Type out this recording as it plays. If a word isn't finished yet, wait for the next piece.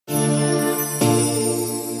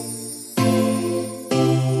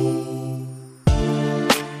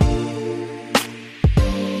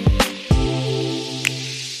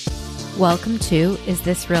Welcome to Is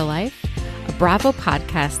This Real Life? A Bravo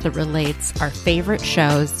podcast that relates our favorite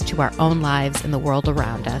shows to our own lives and the world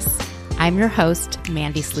around us. I'm your host,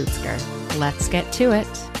 Mandy Slutzker. Let's get to it.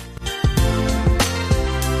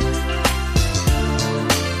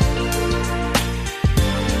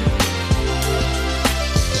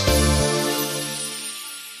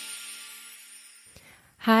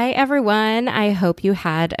 Hi, everyone. I hope you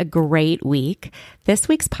had a great week. This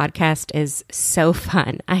week's podcast is so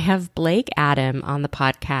fun. I have Blake Adam on the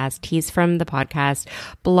podcast. He's from the podcast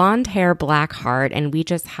Blonde Hair, Black Heart, and we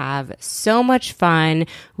just have so much fun.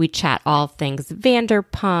 We chat all things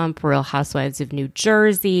Vanderpump, Real Housewives of New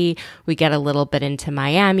Jersey. We get a little bit into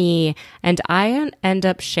Miami, and I end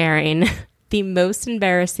up sharing the most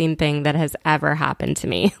embarrassing thing that has ever happened to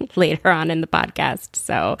me later on in the podcast.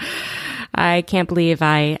 So I can't believe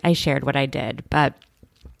I shared what I did, but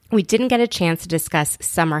we didn't get a chance to discuss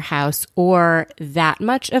Summer House or that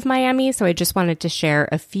much of Miami. So I just wanted to share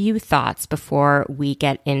a few thoughts before we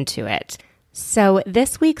get into it. So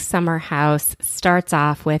this week's Summer House starts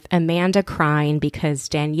off with Amanda crying because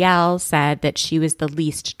Danielle said that she was the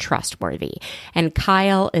least trustworthy. And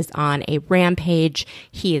Kyle is on a rampage.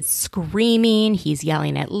 He is screaming. He's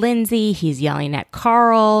yelling at Lindsay. He's yelling at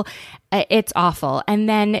Carl. It's awful. And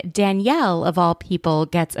then Danielle, of all people,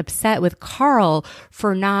 gets upset with Carl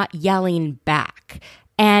for not yelling back.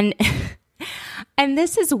 And and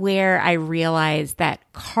this is where I realized that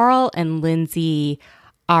Carl and Lindsay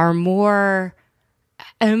are more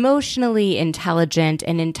emotionally intelligent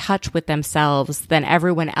and in touch with themselves than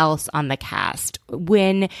everyone else on the cast.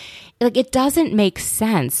 When, it doesn't make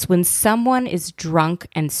sense when someone is drunk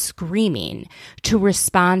and screaming to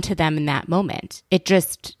respond to them in that moment. It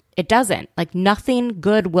doesn't. Nothing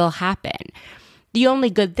good will happen. The only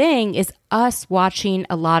good thing is us watching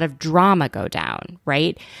a lot of drama go down,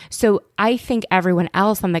 right? So I think everyone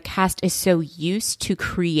else on the cast is so used to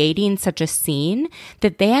creating such a scene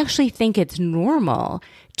that they actually think it's normal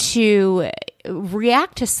to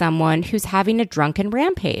react to someone who's having a drunken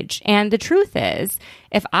rampage. And the truth is,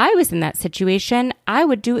 if I was in that situation, I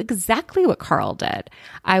would do exactly what Carl did.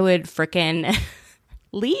 I would frickin'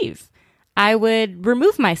 leave. I would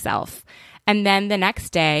remove myself. And then the next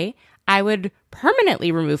day, I would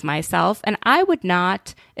permanently remove myself and I would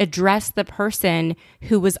not address the person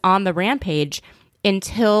who was on the rampage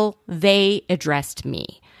until they addressed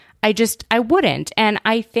me. I wouldn't. And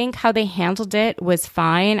I think how they handled it was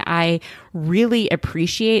fine. I really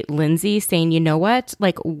appreciate Lindsay saying, you know what,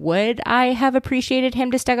 would I have appreciated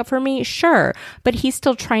him to stick up for me? Sure. But he's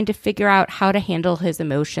still trying to figure out how to handle his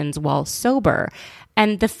emotions while sober.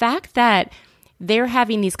 And the fact that they're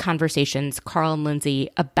having these conversations, Carl and Lindsay,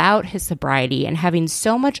 about his sobriety and having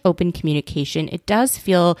so much open communication, it does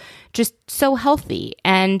feel just so healthy.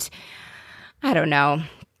 And I don't know.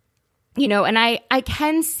 And I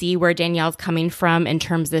can see where Danielle's coming from in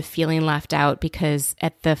terms of feeling left out, because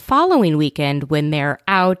at the following weekend when they're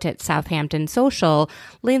out at Southampton Social,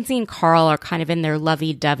 Lindsay and Carl are kind of in their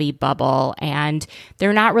lovey-dovey bubble and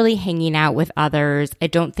they're not really hanging out with others. I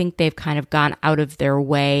don't think they've kind of gone out of their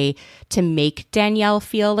way to make Danielle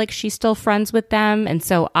feel like she's still friends with them. And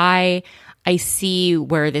so I see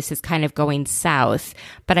where this is kind of going south,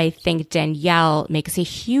 but I think Danielle makes a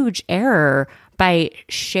huge error by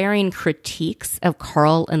sharing critiques of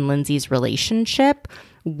Carl and Lindsay's relationship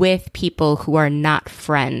with people who are not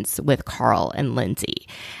friends with Carl and Lindsay.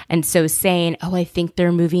 And so saying, oh, I think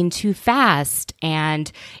they're moving too fast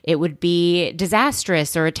and it would be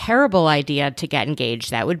disastrous or a terrible idea to get engaged.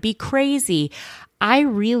 That would be crazy. I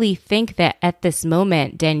really think that at this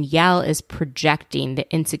moment, Danielle is projecting the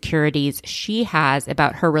insecurities she has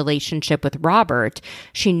about her relationship with Robert.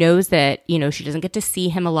 She knows that, she doesn't get to see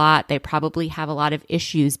him a lot. They probably have a lot of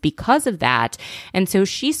issues because of that. And so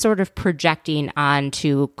she's sort of projecting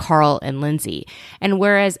onto Carl and Lindsay. And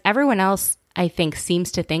whereas everyone else, I think,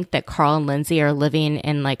 seems to think that Carl and Lindsay are living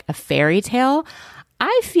in a fairy tale,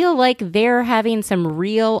 I feel like they're having some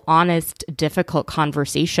real, honest, difficult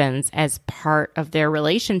conversations as part of their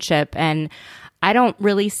relationship, and I don't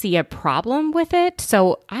really see a problem with it.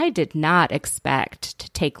 So I did not expect to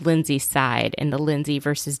take Lindsay's side in the Lindsay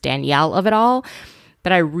versus Danielle of it all,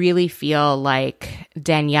 but I really feel like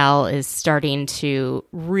Danielle is starting to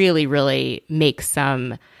really, really make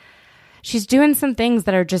she's doing some things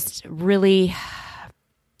that are just really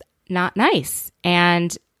not nice,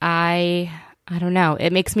 and I don't know.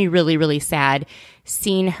 It makes me really, really sad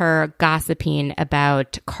seeing her gossiping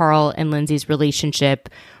about Carl and Lindsay's relationship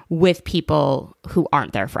with people who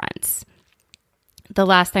aren't their friends. The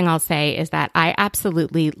last thing I'll say is that I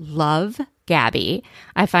absolutely love Gabby.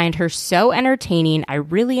 I find her so entertaining. I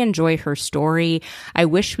really enjoy her story. I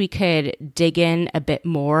wish we could dig in a bit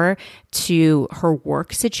more to her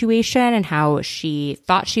work situation and how she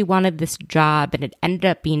thought she wanted this job and it ended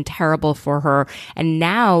up being terrible for her. And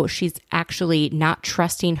now she's actually not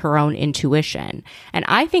trusting her own intuition. And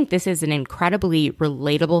I think this is an incredibly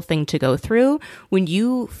relatable thing to go through when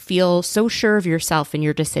you feel so sure of yourself in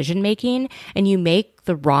your decision making and you make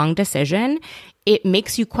the wrong decision. It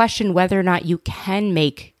makes you question whether or not you can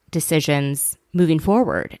make decisions moving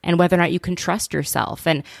forward and whether or not you can trust yourself.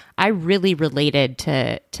 And I really related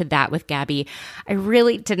to that with Gabby. I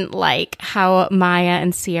really didn't like how Maya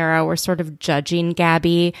and Sierra were sort of judging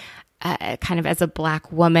Gabby kind of as a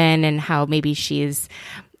Black woman and how maybe she's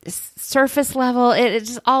surface level. It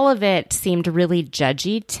just, all of it seemed really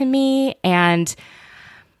judgy to me. And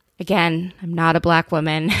again, I'm not a Black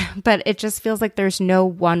woman, but it just feels like there's no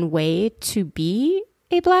one way to be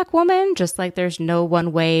a Black woman, just like there's no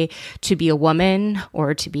one way to be a woman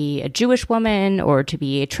or to be a Jewish woman or to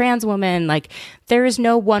be a trans woman. Like there is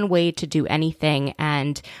no one way to do anything.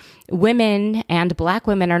 And women and Black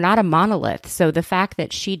women are not a monolith. So the fact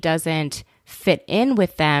that she doesn't fit in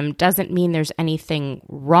with them doesn't mean there's anything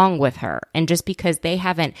wrong with her. And just because they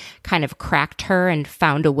haven't kind of cracked her and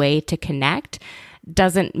found a way to connect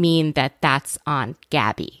doesn't mean that that's on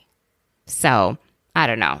Gabby. So I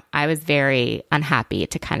don't know. I was very unhappy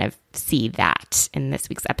to kind of see that in this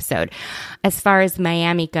week's episode. As far as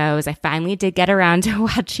Miami goes, I finally did get around to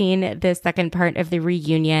watching the second part of the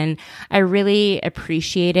reunion. I really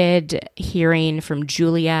appreciated hearing from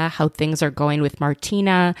Julia how things are going with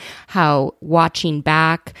Martina, how watching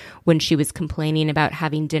back when she was complaining about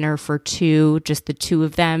having dinner for two, just the two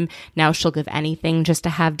of them. Now she'll give anything just to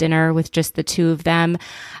have dinner with just the two of them.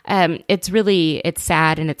 It's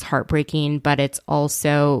sad and it's heartbreaking, but it's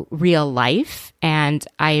also real life. And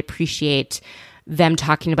I appreciate them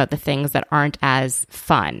talking about the things that aren't as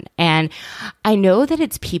fun. And I know that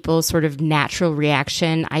it's people's sort of natural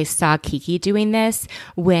reaction. I saw Kiki doing this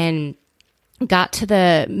when got to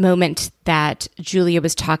the moment that Julia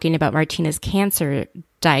was talking about Martina's cancer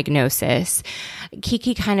diagnosis.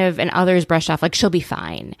 Kiki kind of and others brushed off like she'll be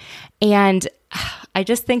fine. And I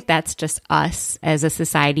just think that's just us as a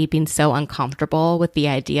society being so uncomfortable with the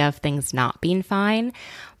idea of things not being fine.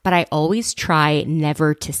 But I always try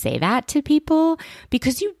never to say that to people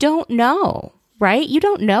because you don't know, right? You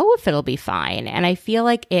don't know if it'll be fine. And I feel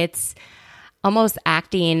like it's almost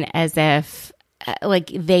acting as if like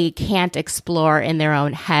they can't explore in their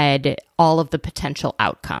own head all of the potential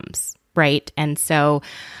outcomes, right? And so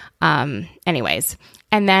anyways,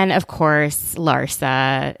 and then of course,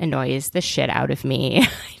 Larsa annoys the shit out of me.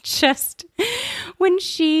 Just when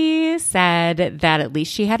she said that at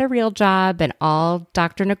least she had a real job and all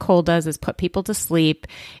Dr. Nicole does is put people to sleep,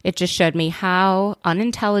 it just showed me how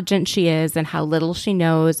unintelligent she is and how little she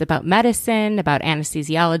knows about medicine, about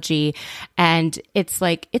anesthesiology. And it's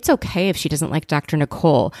like, it's okay if she doesn't like Dr.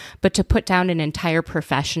 Nicole, but to put down an entire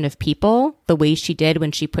profession of people the way she did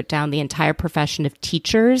when she put down the entire profession of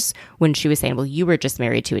teachers, when she was saying, well, you were just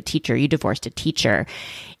married to a teacher, you divorced a teacher.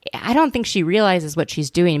 I don't think she realizes what she's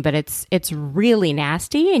doing, but it's really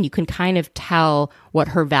nasty, and you can kind of tell what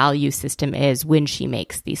her value system is when she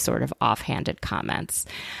makes these sort of offhanded comments.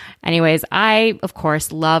 Anyways, I, of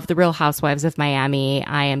course, love The Real Housewives of Miami.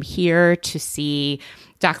 I am here to see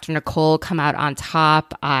Dr. Nicole come out on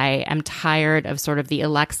top. I am tired of sort of the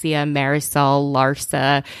Alexia, Marisol,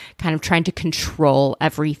 Larsa kind of trying to control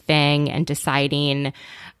everything and deciding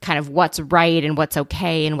kind of what's right and what's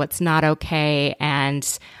okay and what's not okay.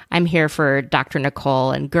 And I'm here for Dr.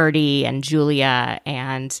 Nicole and Gertie and Julia,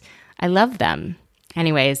 and I love them.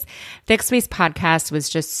 Anyways, this week's podcast was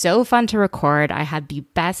just so fun to record. I had the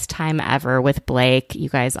best time ever with Blake. You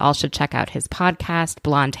guys all should check out his podcast,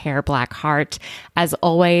 Blonde Hair, Black Heart. As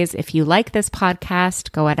always, if you like this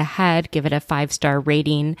podcast, go ahead, give it a 5-star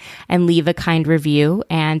rating and leave a kind review.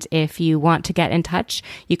 And if you want to get in touch,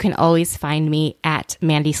 you can always find me at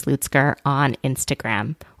Mandy Slutsker on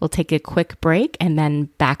Instagram. We'll take a quick break and then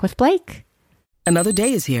back with Blake. Another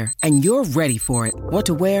day is here, and you're ready for it. What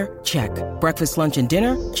to wear? Check. Breakfast, lunch, and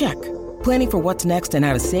dinner? Check. Planning for what's next and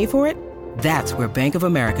how to save for it? That's where Bank of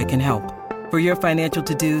America can help. For your financial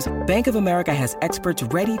to-dos, Bank of America has experts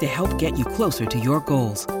ready to help get you closer to your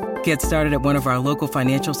goals. Get started at one of our local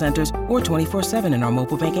financial centers or 24/7 in our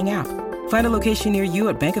mobile banking app. Find a location near you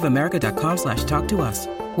at bankofamerica.com/talktous.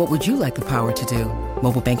 What would you like the power to do?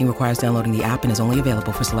 Mobile banking requires downloading the app and is only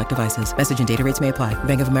available for select devices. Message and data rates may apply.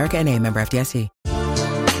 Bank of America N.A., member FDIC.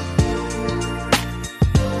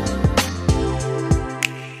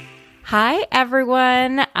 Hi,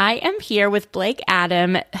 everyone. I am here with Blake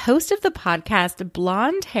Adam, host of the podcast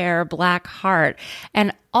Blonde Hair, Black Heart,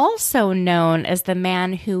 and also known as the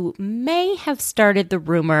man who may have started the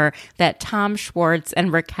rumor that Tom Schwartz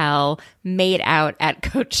and Raquel made out at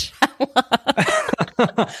Coachella.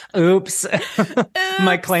 Oops.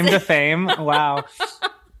 My claim to fame. Wow.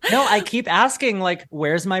 No, I keep asking, like,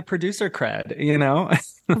 where's my producer cred, you know?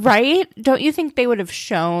 Right? Don't you think they would have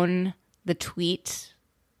shown the tweet?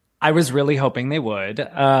 I was really hoping they would.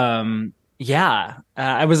 I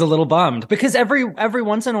was a little bummed because every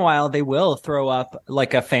once in a while they will throw up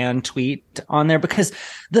like a fan tweet on there, because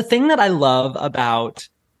the thing that I love about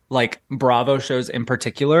like Bravo shows in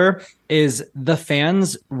particular is the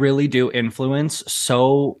fans really do influence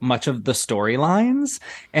so much of the storylines.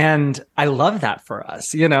 And I love that for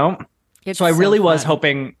us, you know? So I really was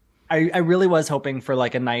hoping, I really was hoping for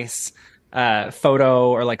like a nice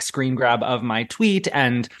photo or like screen grab of my tweet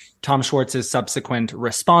and Tom Schwartz's subsequent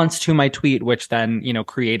response to my tweet, which then, you know,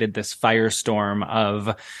 created this firestorm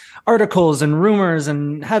of articles and rumors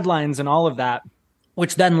and headlines and all of that,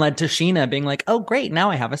 which then led to Sheena being like, oh, great,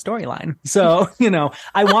 now I have a storyline. So, you know,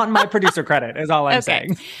 I want my producer credit is all I'm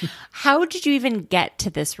saying. How did you even get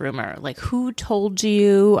to this rumor? Like, who told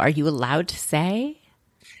you? Are you allowed to say?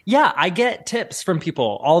 Yeah, I get tips from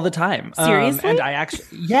people all the time. Seriously? And I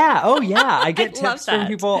actually, I get tips from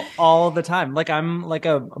people all the time. Like I'm like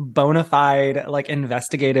a bona fide, like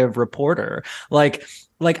investigative reporter. Like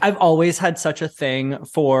I've always had such a thing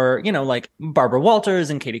for, you know, like Barbara Walters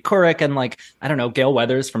and Katie Couric and like, I don't know, Gail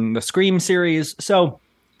Weathers from the Scream series. So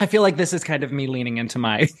I feel like this is kind of me leaning into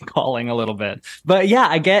my calling a little bit. But yeah,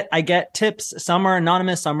 I get tips. Some are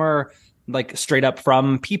anonymous, some are like straight up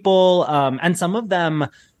from people. And some of them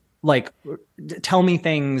like tell me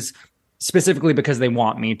things specifically because they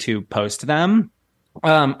want me to post them.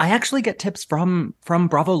 I actually get tips from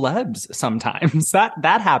Bravo Lebs sometimes.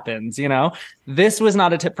 That happens, you know. This was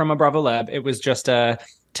not a tip from a Bravo Leb. It was just a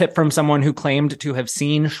tip from someone who claimed to have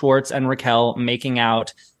seen Schwartz and Raquel making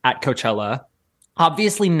out at Coachella.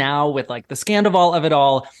 Obviously now with like the scandal of it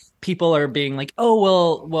all, people are being like,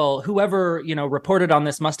 oh, well, whoever, you know, reported on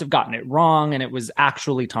this must have gotten it wrong. And it was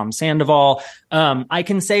actually Tom Sandoval. I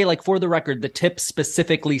can say, like, for the record, the tip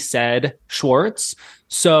specifically said Schwartz.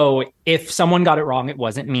 So if someone got it wrong, it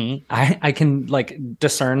wasn't me. I can like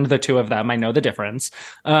discern the two of them. I know the difference.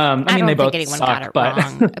 I mean, they both suck, got it but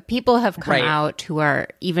wrong. People have come out who are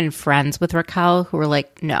even friends with Raquel who are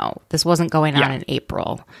like, no, this wasn't going on in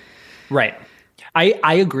April. Right.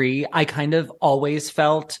 I agree. I kind of always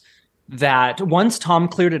felt that once Tom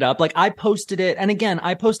cleared it up, like I posted it. And again,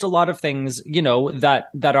 I post a lot of things, you know, that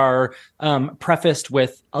are prefaced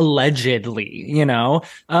with allegedly, you know,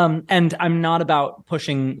 and I'm not about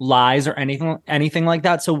pushing lies or anything like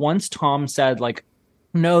that. So once Tom said like,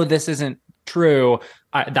 no, this isn't true,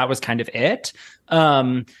 that was kind of it.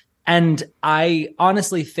 And I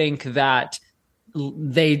honestly think that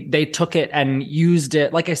they took it and used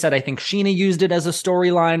it. Like I said, I think Sheena used it as a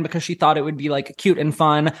storyline because she thought it would be like cute and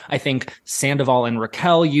fun. I think Sandoval and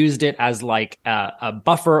Raquel used it as like a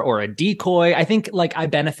buffer or a decoy. I think like I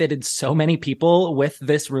benefited so many people with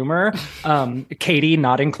this rumor, Katie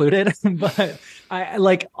not included, but I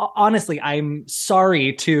like, honestly, I'm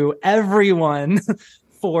sorry to everyone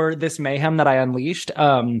for this mayhem that I unleashed.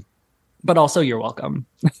 But also you're welcome.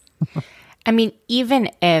 I mean,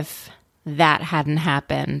 even if that hadn't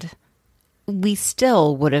happened, we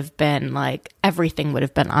still would have been like, everything would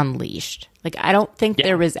have been unleashed. Like, I don't think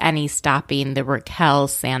there was any stopping the Raquel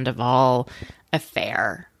Sandoval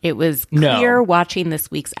affair. It was clear watching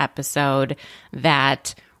this week's episode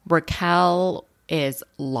that Raquel is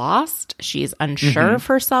lost. She's unsure of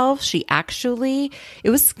herself. She actually,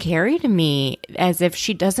 it was scary to me, as if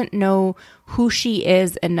she doesn't know who she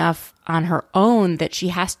is enough on her own, that she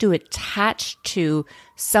has to attach to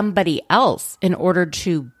somebody else in order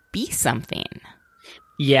to be something.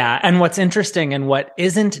 Yeah. And what's interesting and what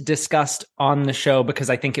isn't discussed on the show, because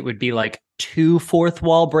I think it would be like too fourth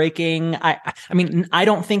wall breaking. I mean, I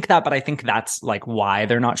don't think that, but I think that's like why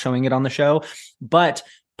they're not showing it on the show. But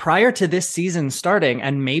prior to this season starting,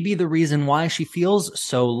 and maybe the reason why she feels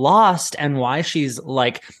so lost and why she's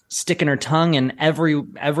like sticking her tongue in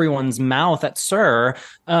everyone's mouth at Sir,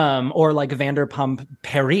 or like Vanderpump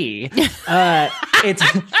Paris, it's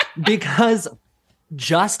because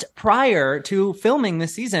just prior to filming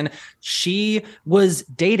this season, she was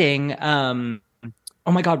dating, oh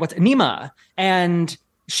my God, what's Nima? And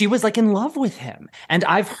she was like in love with him. And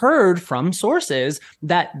I've heard from sources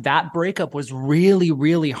that breakup was really,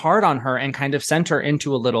 really hard on her and kind of sent her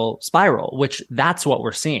into a little spiral, which that's what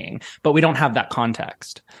we're seeing. But we don't have that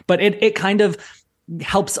context. But it kind of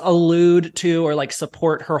helps allude to or like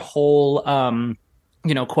support her whole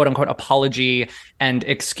quote unquote apology and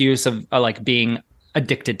excuse of like being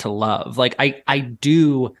addicted to love. Like I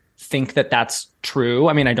do think that that's true.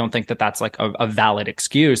 I mean, I don't think that that's like a valid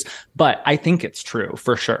excuse, but I think it's true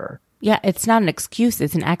for sure. Yeah, it's not an excuse,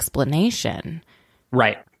 it's an explanation.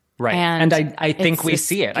 Right. And I think we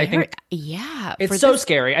see it. I think it's so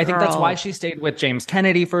scary. I think that's why she stayed with James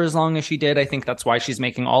Kennedy for as long as she did. I think that's why she's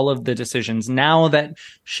making all of the decisions now that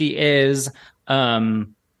she is.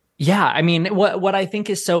 I mean, what I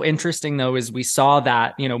think is so interesting though is we saw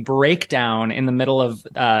that, breakdown in the middle of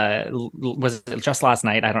was it just last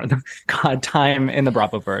night? I don't know. God, time in the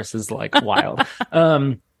Bravoverse is like wild.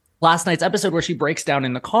 Last night's episode where she breaks down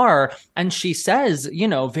in the car and she says,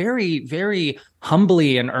 very, very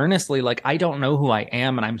humbly and earnestly, like, I don't know who I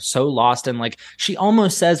am and I'm so lost. And like, she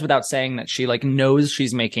almost says without saying that she like knows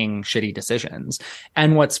she's making shitty decisions.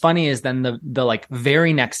 And what's funny is then the like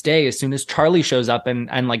very next day, as soon as Charlie shows up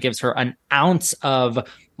and like gives her an ounce of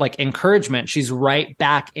like encouragement, she's right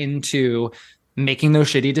back into making those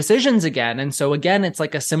shitty decisions again. And so again, it's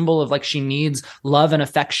like a symbol of like she needs love and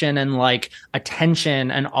affection and like attention,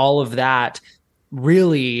 and all of that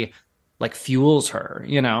really like fuels her,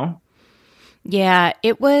 Yeah,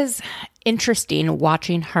 it was interesting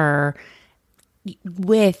watching her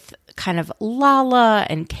with kind of Lala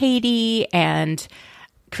and Katie and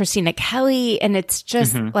Christina Kelly. And it's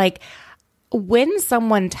just like when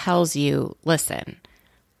someone tells you, listen,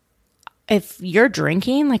 if you're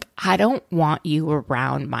drinking, like, I don't want you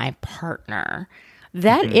around my partner.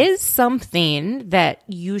 That is something that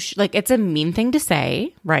you should, like, it's a mean thing to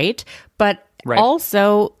say, right? But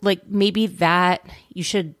also, like, maybe that you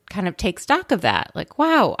should kind of take stock of that. Like,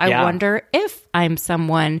 wow, I wonder if I'm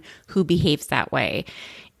someone who behaves that way.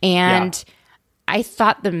 And I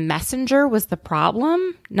thought the messenger was the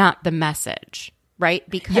problem, not the message. Right?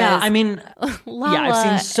 Because I mean, Lala, I've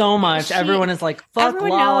seen so much. Everyone is like, fuck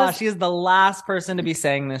Lala. She is the last person to be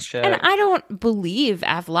saying this shit. And I don't believe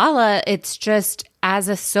Lala. It's just, as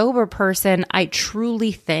a sober person, I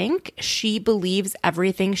truly think she believes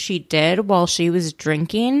everything she did while she was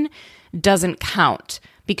drinking doesn't count.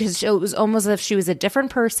 Because it was almost as if she was a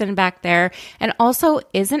different person back there. And also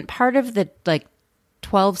isn't part of the, like,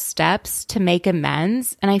 12 steps to make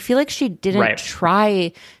amends. And I feel like she didn't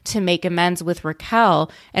try to make amends with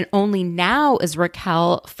Raquel. And only now is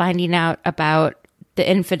Raquel finding out about the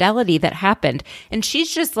infidelity that happened. And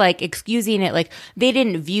she's just like excusing it. Like they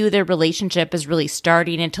didn't view their relationship as really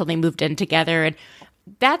starting until they moved in together. And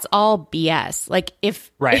that's all BS. Like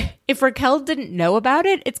if Raquel didn't know about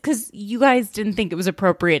it, it's because you guys didn't think it was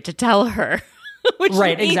appropriate to tell her. Which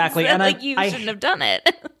exactly. That, and like you shouldn't have done it.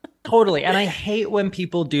 Totally. And I hate when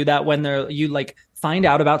people do that, when you like find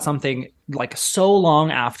out about something like so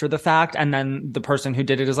long after the fact. And then the person who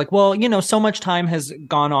did it is like, well, so much time has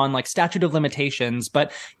gone on, like statute of limitations,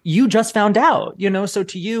 but you just found out, so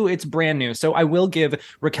to you, it's brand new. So I will give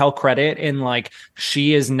Raquel credit in like,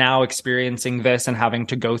 she is now experiencing this and having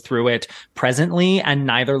to go through it presently. And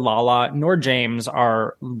neither Lala nor James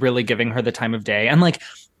are really giving her the time of day. And like,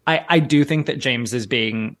 I do think that James is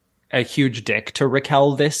being a huge dick to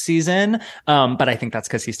Raquel this season. But I think that's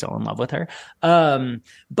because he's still in love with her.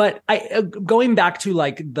 But going back to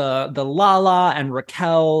like the Lala and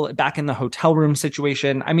Raquel back in the hotel room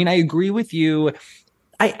situation. I mean, I agree with you.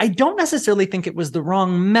 I don't necessarily think it was the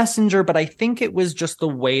wrong messenger, but I think it was just the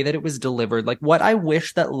way that it was delivered. Like what I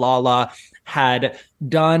wish that Lala had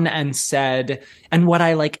done and said, and what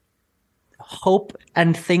I like hope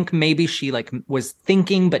and think maybe she like was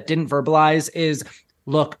thinking but didn't verbalize is,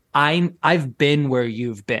 look, I've been where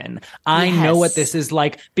you've been. I know what this is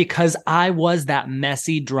like because I was that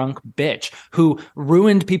messy drunk bitch who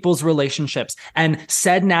ruined people's relationships and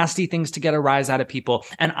said nasty things to get a rise out of people.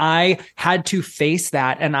 And I had to face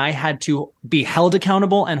that, and I had to be held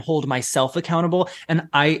accountable and hold myself accountable. And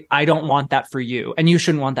I don't want that for you, and you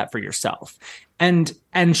shouldn't want that for yourself. And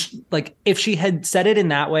like if she had said it in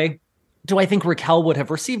that way, do I think Raquel would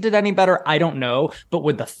have received it any better? I don't know. But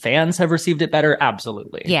would the fans have received it better?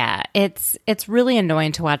 Absolutely. Yeah, it's really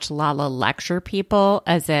annoying to watch Lala lecture people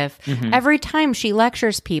as if every time she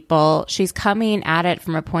lectures people, she's coming at it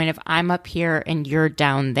from a point of I'm up here and you're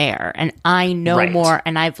down there. And I know more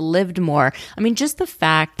and I've lived more. I mean, just the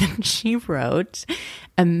fact that she wrote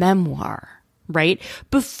a memoir, right?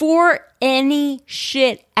 Before any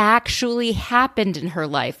shit actually happened in her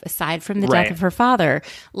life, aside from the death of her father.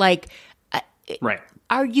 Like,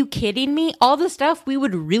 are you kidding me? All the stuff we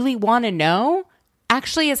would really want to know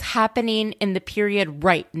actually is happening in the period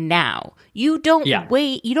right now. You don't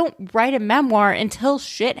wait. You don't write a memoir until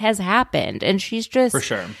shit has happened. And she's just, for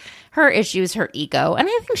sure, her issue is her ego. And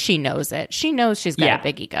I think she knows it. She knows she's got a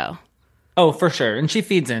big ego. Oh, for sure. And she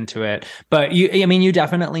feeds into it. But you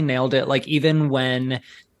definitely nailed it. Like, even when,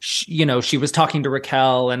 she was talking to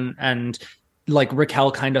Raquel and like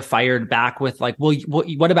Raquel kind of fired back with like, well,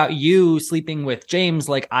 what about you sleeping with James?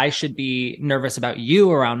 Like, I should be nervous about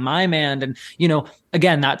you around my man. And,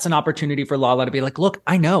 again, that's an opportunity for Lala to be like, look,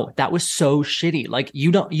 I know that was so shitty. Like,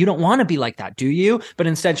 you don't want to be like that, do you? But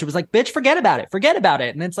instead she was like, bitch, forget about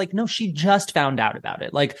it. And it's like, no, she just found out about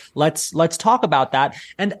it. Like, let's talk about that.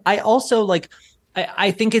 And I also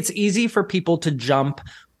I think it's easy for people to jump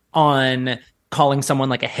on calling someone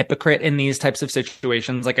like a hypocrite in these types of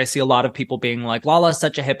situations. Like, I see a lot of people being like, Lala's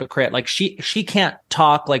such a hypocrite. Like, she can't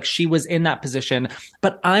talk, like she was in that position.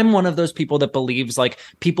 But I'm one of those people that believes like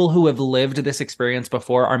people who have lived this experience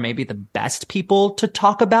before are maybe the best people to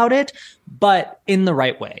talk about it, but in the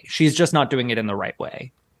right way. She's just not doing it in the right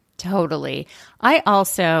way. Totally. I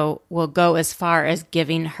also will go as far as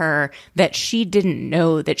giving her that she didn't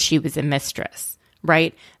know that she was a mistress.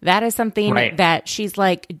 Right? That is something that she's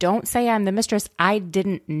like, don't say I'm the mistress. I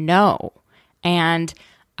didn't know. And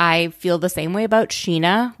I feel the same way about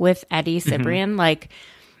Sheena with Eddie Cibrian. Like,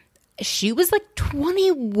 she was like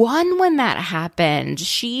 21 when that happened.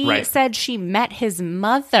 She said she met his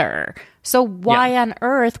mother. So why on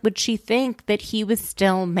earth would she think that he was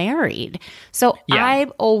still married? So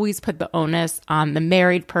I've always put the onus on the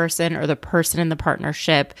married person or the person in the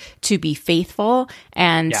partnership to be faithful.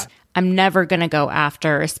 And I'm never going to go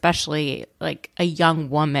after, especially like a young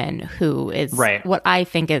woman who is what I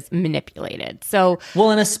think is manipulated. So, well,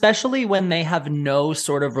 and especially when they have no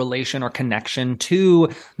sort of relation or connection to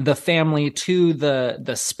the family, to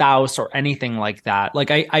the spouse or anything like that. Like,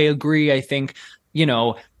 I agree. I think,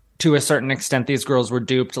 to a certain extent, these girls were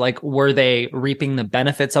duped. Like, were they reaping the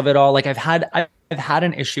benefits of it all? Like, I've had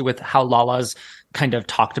an issue with how Lala's kind of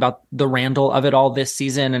talked about the Randall of it all this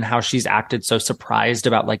season and how she's acted so surprised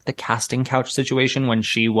about like the casting couch situation when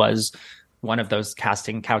she was one of those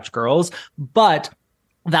casting couch girls. But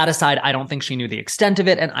that aside, I don't think she knew the extent of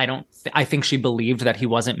it. And I think she believed that he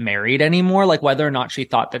wasn't married anymore. Like, whether or not she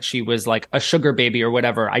thought that she was like a sugar baby or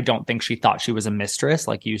whatever, I don't think she thought she was a mistress,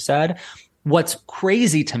 like you said. What's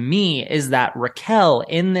crazy to me is that Raquel,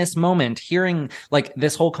 in this moment, hearing like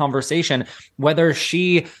this whole conversation, whether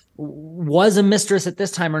she was a mistress at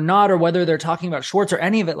this time or not, or whether they're talking about Schwartz or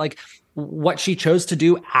any of it, like what she chose to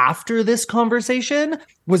do after this conversation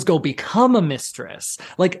was go become a mistress.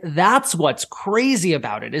 Like, that's what's crazy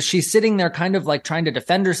about it, is she's sitting there kind of like trying to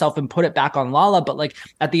defend herself and put it back on Lala. But like,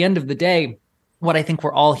 at the end of the day, what I think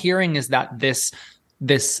we're all hearing is that this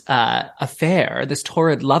affair, this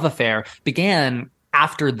torrid love affair, began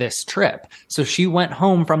after this trip. So she went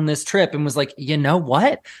home from this trip and was like, you know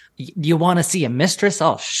what? You want to see a mistress?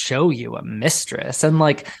 I'll show you a mistress. And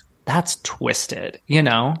like, that's twisted,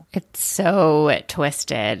 It's so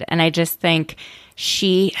twisted. And I just think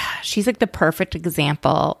she's like the perfect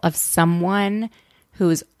example of someone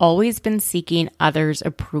who's always been seeking others'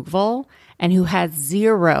 approval and who has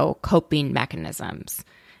zero coping mechanisms.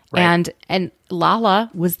 Right. And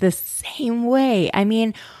Lala was the same way. I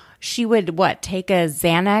mean, she would take a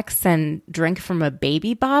Xanax and drink from a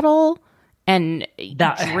baby bottle and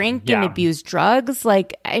drink and abuse drugs.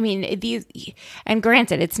 Like, I mean, and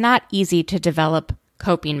granted, it's not easy to develop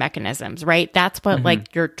coping mechanisms, right? That's what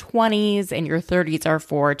like your 20s and your 30s are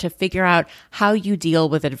for, to figure out how you deal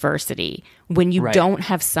with adversity when you don't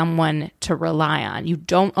have someone to rely on. You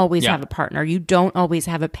don't always have a partner. You don't always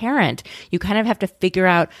have a parent. You kind of have to figure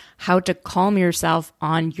out how to calm yourself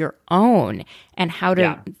on your own and how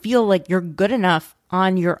to feel like you're good enough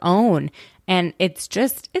on your own. And it's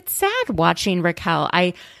sad watching Raquel.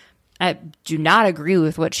 I do not agree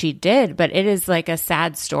with what she did, but it is like a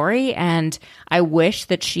sad story. And I wish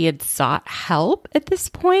that she had sought help at this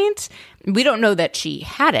point. We don't know that she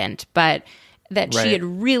hadn't, but that she had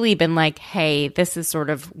really been like, hey, this is sort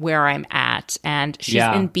of where I'm at. And she's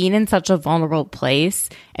being in such a vulnerable place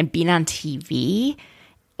and being on TV.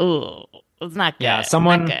 Oh, it's not good. Yeah,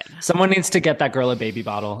 someone needs to get that girl a baby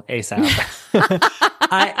bottle ASAP.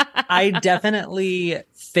 I definitely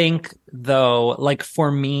think, though, like for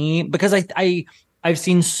me, because I've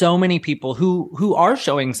seen so many people who are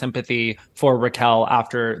showing sympathy for Raquel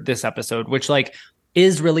after this episode, which like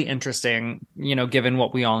is really interesting, given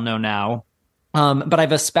what we all know now. But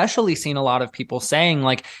I've especially seen a lot of people saying,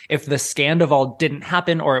 like, if the Scandival didn't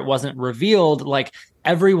happen or it wasn't revealed, like,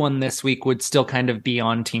 everyone this week would still kind of be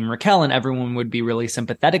on Team Raquel and everyone would be really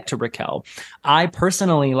sympathetic to Raquel. I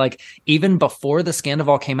personally, like, even before the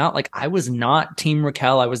Scandival came out, like, I was not Team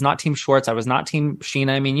Raquel. I was not Team Schwartz. I was not Team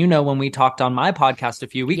Sheena. I mean, when we talked on my podcast a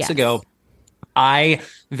few weeks ago, I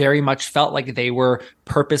very much felt like they were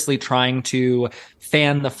purposely trying to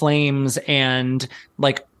fan the flames. And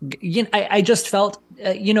like, you know, I just felt,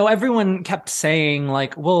 everyone kept saying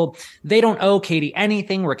like, well, they don't owe Katie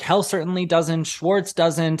anything. Raquel certainly doesn't. Schwartz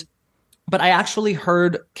doesn't. But I actually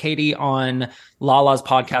heard Katie on Lala's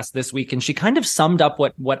podcast this week, and she kind of summed up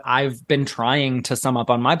what I've been trying to sum up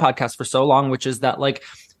on my podcast for so long, which is that like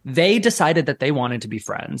they decided that they wanted to be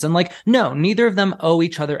friends. And like, no, neither of them owe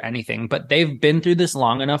each other anything, but they've been through this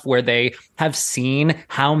long enough where they have seen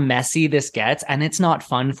how messy this gets, and it's not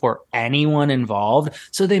fun for anyone involved.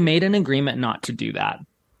 So they made an agreement not to do that.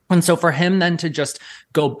 And so for him then to just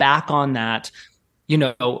go back on that,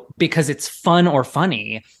 because it's fun or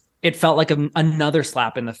funny, it felt like another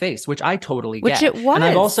slap in the face, which I totally get. Which it was. And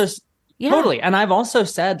I've also totally. And I've also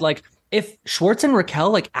said, like, if Schwartz and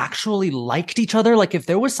Raquel like actually liked each other, like if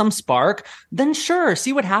there was some spark, then sure,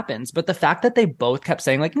 see what happens. But the fact that they both kept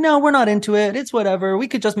saying like, no, we're not into it. It's whatever. We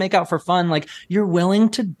could just make out for fun. Like, you're willing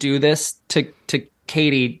to do this to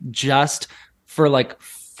Katie just for like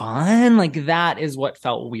fun. Like, that is what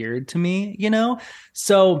felt weird to me,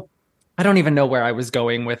 So I don't even know where I was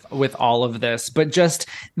going with all of this, but just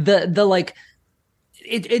the like,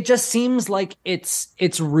 it just seems like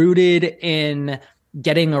it's rooted in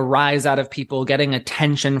getting a rise out of people, getting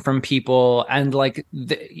attention from people. And like,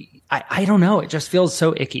 I don't know. It just feels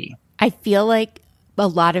so icky. I feel like a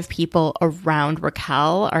lot of people around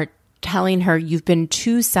Raquel are telling her, you've been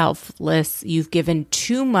too selfless, you've given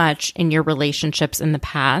too much in your relationships in the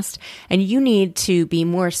past, and you need to be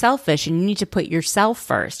more selfish and you need to put yourself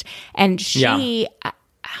first. And she,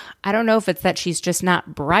 I don't know if it's that she's just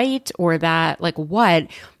not bright or that like what,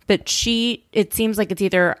 but it seems like it's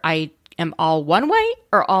either I am all one way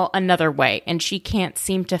or all another way, and she can't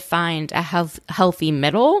seem to find a healthy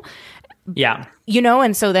middle. Yeah.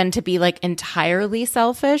 And so then to be like entirely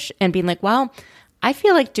selfish and being like, well, I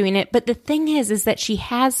feel like doing it. But the thing is that she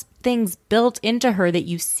has things built into her that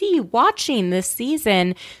you see watching this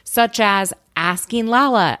season, such as asking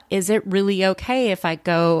Lala, is it really okay if I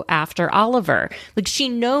go after Oliver? Like, she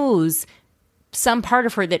knows some part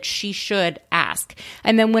of her that she should ask.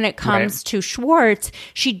 And then when it comes to Schwartz,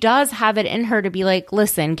 she does have it in her to be like,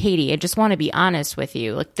 listen, Katie, I just want to be honest with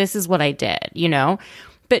you. Like, this is what I did,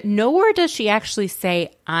 But nowhere does she actually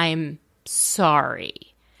say, I'm sorry.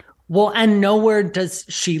 Well, and nowhere does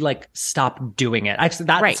she like stop doing it.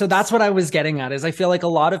 Actually, so that's what I was getting at, is I feel like a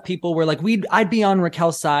lot of people were like, I'd be on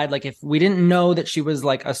Raquel's side. Like, if we didn't know that she was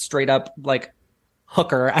like a straight up like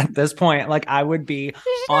hooker at this point, like I would be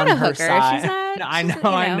on her side. I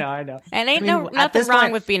know. And ain't nothing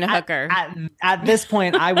wrong with being a hooker. At this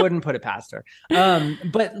point, I wouldn't put it past her.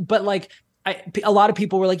 But like, a lot of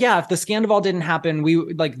people were like, yeah, if the Scandival didn't happen,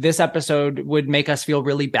 this episode would make us feel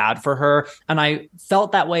really bad for her. And I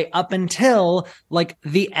felt that way up until like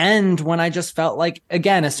the end, when I just felt like,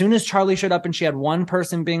 again, as soon as Charlie showed up and she had one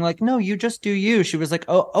person being like, no, you just do you. She was like,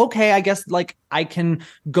 oh, okay, I guess like I can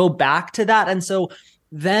go back to that. And so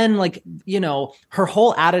then like, her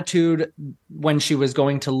whole attitude when she was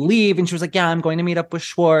going to leave and she was like, yeah, I'm going to meet up with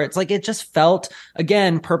Schwartz. Like, it just felt,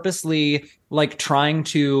 again, purposely like trying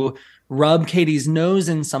to rub Katie's nose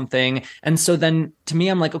in something. And so then to me,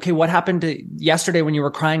 I'm like, okay, what happened to yesterday when you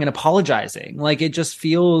were crying and apologizing? Like, it just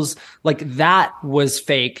feels like that was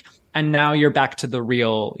fake. And now you're back to the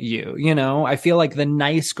real you, I feel like the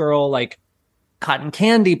nice girl, like cotton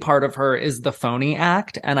candy part of her is the phony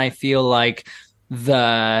act. And I feel like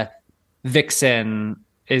the vixen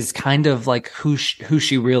is kind of like who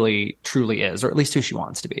she really truly is, or at least who she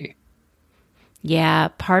wants to be. Yeah,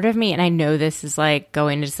 part of me, and I know this is like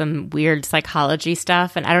going into some weird psychology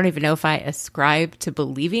stuff, and I don't even know if I ascribe to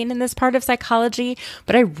believing in this part of psychology,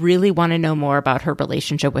 but I really want to know more about her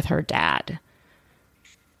relationship with her dad.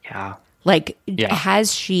 Yeah. Like,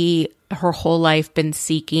 has she her whole life been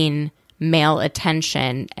seeking male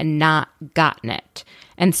attention and not gotten it?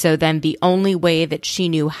 And so then the only way that she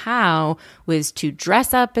knew how was to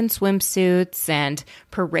dress up in swimsuits and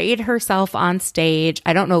parade herself on stage.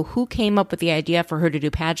 I don't know who came up with the idea for her to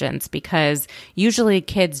do pageants, because usually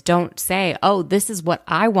kids don't say, oh, this is what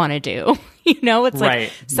I want to do. It's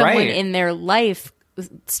like someone in their life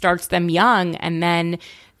starts them young and then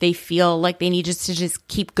they feel like they need to just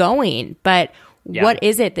keep going. But what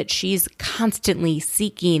is it that she's constantly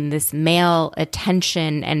seeking this male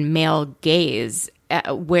attention and male gaze,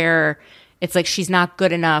 where it's like she's not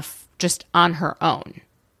good enough just on her own?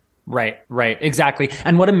 Right, exactly.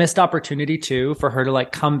 And what a missed opportunity too for her to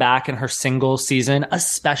like come back in her single season,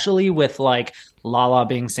 especially with like Lala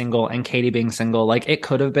being single and Katie being single. Like, it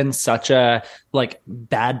could have been such a like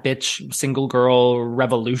bad bitch single girl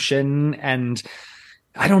revolution. And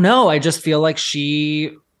I don't know. I just feel like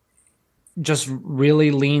she just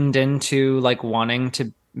really leaned into like wanting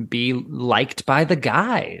to be liked by the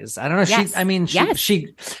guys. I don't know. Yes.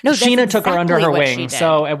 No, Sheena took her under her what wing.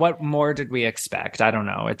 So what more did we expect? I don't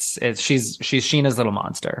know. She's Sheena's little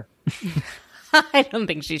monster. I don't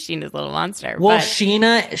think she's Sheena's little monster. Well, but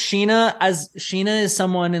Sheena is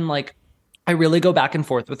someone in like, I really go back and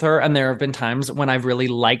forth with her. And there have been times when I've really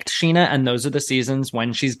liked Sheena. And those are the seasons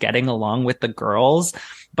when she's getting along with the girls.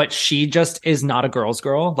 But she just is not a girl's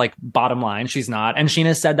girl. Like, bottom line, she's not. And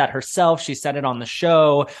Sheena said that herself. She said it on the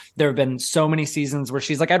show. There have been so many seasons where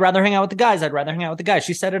she's like, I'd rather hang out with the guys. I'd rather hang out with the guys.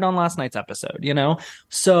 She said it on last night's episode, you know?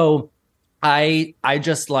 So I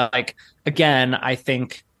just like, again, I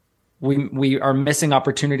think we are missing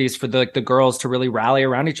opportunities for the girls to really rally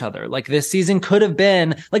around each other. Like, this season could have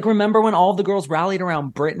been like, remember when all of the girls rallied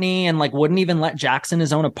around Brittany and like wouldn't even let Jackson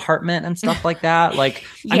his own apartment and stuff like that. Like,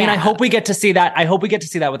 yeah. I mean, I hope we get to see that. I hope we get to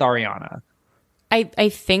see that with Ariana. I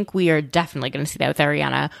think we are definitely going to see that with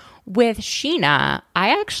Ariana. With Sheena,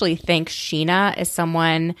 I actually think Sheena is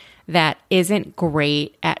someone that isn't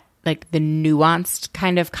great at like the nuanced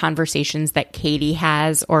kind of conversations that Katie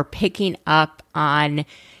has, or picking up on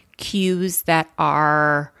cues that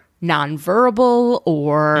are nonverbal,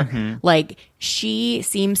 or like, she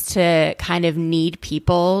seems to kind of need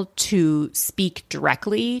people to speak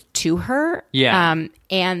directly to her. Yeah.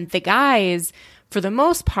 And the guys, for the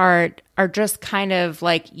most part, are just kind of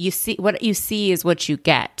like, what you see is what you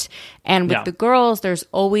get. And with the girls, there's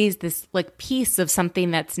always this like piece of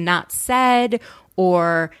something that's not said,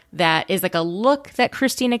 or that is like a look that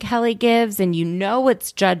Christina Kelly gives, and you know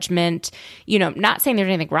it's judgment. You know, not saying there's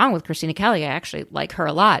anything wrong with Christina Kelly. I actually like her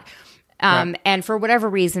a lot. Right. And for whatever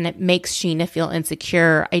reason, it makes Sheena feel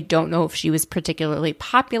insecure. I don't know if she was particularly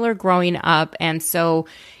popular growing up, and so,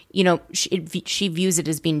 you know, she views it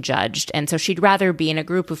as being judged. And so she'd rather be in a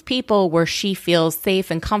group of people where she feels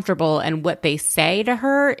safe and comfortable, and what they say to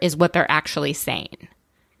her is what they're actually saying.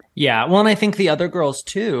 Yeah. Well, and I think the other girls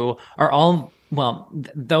too are all, well,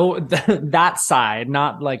 though that side,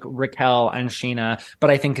 not like Raquel and Sheena, but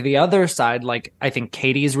I think the other side, like, I think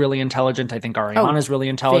Katie's really intelligent. I think Ariana's really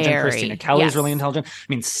intelligent. Christina Kelly's really intelligent. I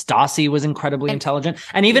mean, Stassi was incredibly intelligent.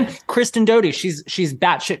 And even Kristen Doty, she's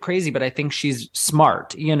batshit crazy, but I think she's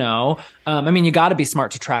smart, you know? I mean, you got to be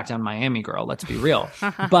smart to track down Miami Girl. Let's be real.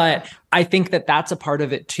 But I think that that's a part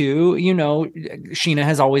of it too. You know, Sheena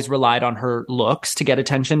has always relied on her looks to get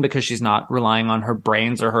attention because she's not relying on her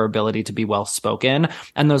brains or her ability to be well spoken.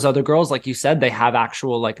 And those other girls, like you said, they have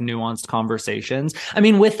actual like nuanced conversations. I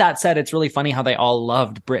mean, with that said, it's really funny how they all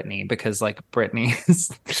loved Brittany, because like Brittany is,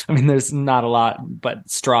 I mean, there's not a lot but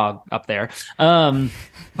straw up there. But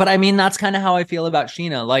I mean, that's kind of how I feel about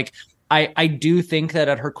Sheena. Like, I do think that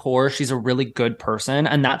at her core, she's a really good person.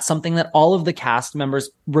 And that's something that all of the cast members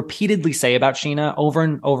repeatedly say about Sheena over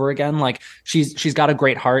and over again. Like, she's got a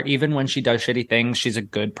great heart. Even when she does shitty things, she's a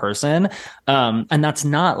good person. And that's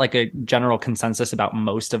not like a general consensus about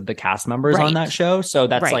most of the cast members on that show. So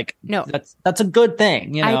that's like, no, that's a good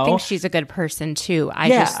thing. You know? I think she's a good person too. I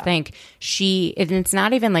just think and it's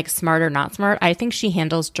not even like smart or not smart. I think she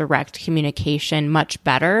handles direct communication much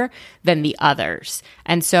better than the others.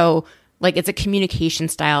 And so, like, it's a communication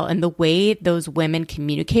style, and the way those women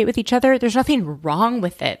communicate with each other, there's nothing wrong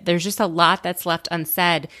with it. There's just a lot that's left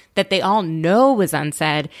unsaid that they all know was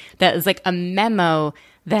unsaid. That is like a memo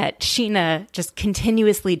that Sheena just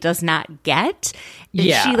continuously does not get.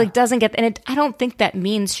 Yeah. She like doesn't get, and I don't think that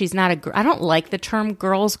means she's not I don't like the term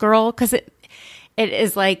girl's girl, because it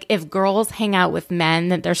is like, if girls hang out with men,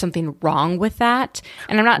 then there's something wrong with that.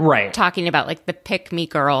 And I'm not talking about like the pick-me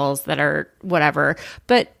girls that are whatever,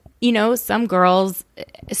 but you know, some girls,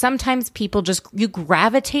 sometimes people just, you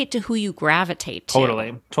gravitate to who you gravitate to.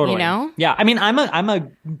 Totally. You know? Yeah. I mean, I'm a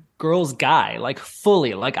girl's guy, like,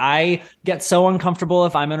 fully. Like, I get so uncomfortable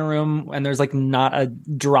if I'm in a room and there's like not a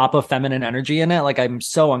drop of feminine energy in it. Like, I'm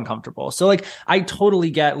so uncomfortable. So like, I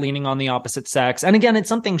totally get leaning on the opposite sex. And again, it's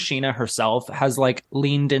something Sheena herself has like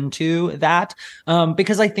leaned into that,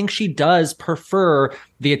 because I think she does prefer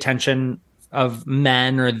the attention of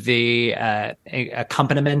men, or the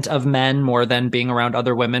accompaniment of men, more than being around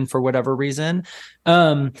other women for whatever reason.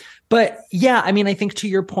 But yeah, I mean, I think to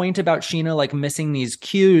your point about Sheena like missing these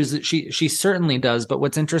cues, she certainly does. But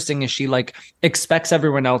what's interesting is she like expects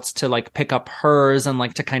everyone else to like pick up hers and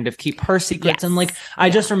like to kind of keep her secrets. Yes. And like, I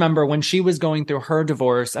just remember when she was going through her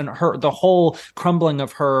divorce and the whole crumbling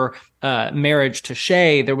of her marriage to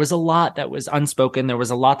Shay, there was a lot that was unspoken. There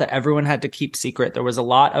was a lot that everyone had to keep secret. There was a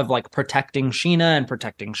lot of like protecting Sheena and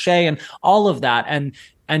protecting Shay and all of that.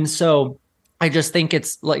 And so I just think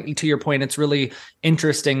it's like, to your point, it's really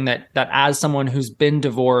interesting that as someone who's been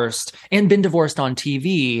divorced on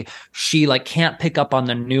TV, she like can't pick up on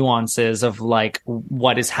the nuances of like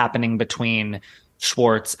what is happening between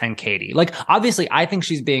Schwartz and Katie. Like, obviously, I think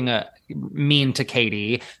she's being mean to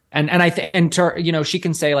Katie. She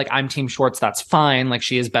can say like, I'm team Schwartz. That's fine. Like,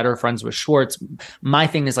 she is better friends with Schwartz. My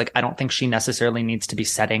thing is like, I don't think she necessarily needs to be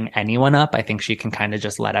setting anyone up. I think she can kind of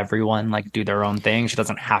just let everyone like do their own thing. She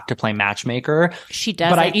doesn't have to play matchmaker. She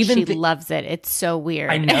does. But she loves it. It's so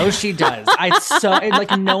weird. I know she does.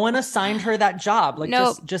 Like no one assigned her that job. Like,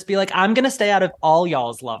 nope. just be like, I'm going to stay out of all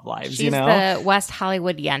y'all's love lives. She's the West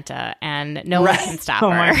Hollywood Yenta, and no one can stop her. Oh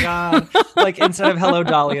my God. Like, instead of hello,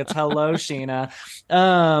 Dolly, it's hello, Sheena.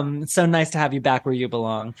 So nice to have you back where you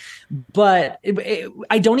belong. But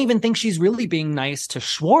I don't even think she's really being nice to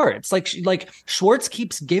Schwartz. Like Schwartz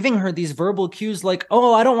keeps giving her these verbal cues like,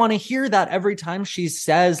 oh, I don't want to hear that every time she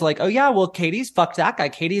says like, oh yeah, well, Katie's fucked that guy.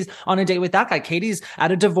 Katie's on a date with that guy. Katie's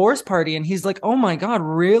at a divorce party. And he's like, oh my God,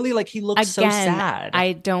 really? Like, he looks so sad.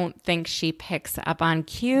 I don't think she picks up on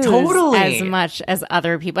cues totally as much as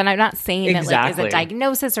other people. And I'm not saying that like is a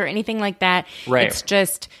diagnosis or anything like that. Right. It's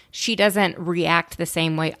just she doesn't react the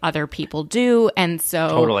same way other people do. And so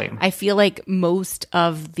totally. I feel like most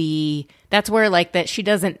of that's where like that she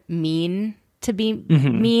doesn't mean to be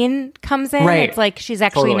mean comes in. Right. It's like she's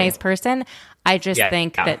actually a nice person. I just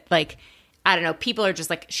think that like, I don't know, people are just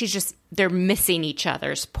like, they're missing each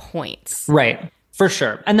other's points. Right. For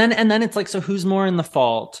sure. And then it's like, so who's more in the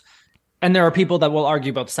fault? And there are people that will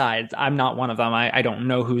argue both sides. I'm not one of them. I don't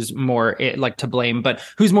know who's more to blame, but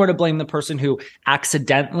who's more to blame, the person who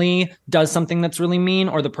accidentally does something that's really mean,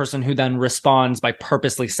 or the person who then responds by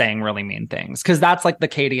purposely saying really mean things? Because that's like the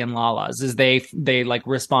Katie and Lala's, is they like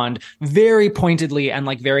respond very pointedly and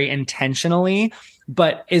like very intentionally.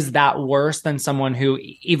 But is that worse than someone who,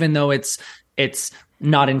 even though it's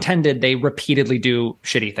not intended, they repeatedly do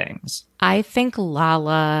shitty things? I think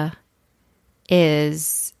Lala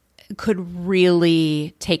could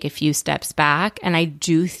really take a few steps back. And I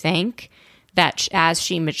do think that as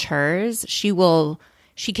she matures,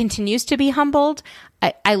 she continues to be humbled.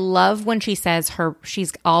 I love when she says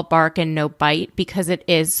she's all bark and no bite, because it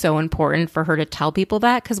is so important for her to tell people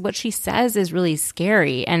that, because what she says is really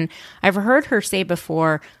scary. And I've heard her say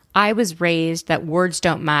before, I was raised that words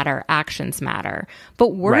don't matter, actions matter.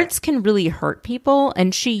 But words can really hurt people,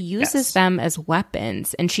 and she uses them as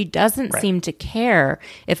weapons, and she doesn't seem to care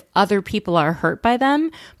if other people are hurt by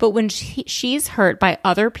them. But when she's hurt by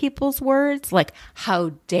other people's words, like,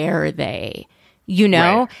 how dare they? You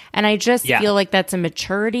know? Right. And I just feel like that's a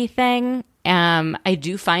maturity thing. I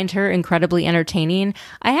do find her incredibly entertaining.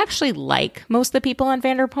 I actually like most of the people on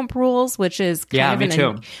Vanderpump Rules, which is kind of me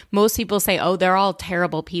too. Most people say, "Oh, they're all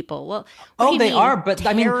terrible people." Well, they are, but terrible?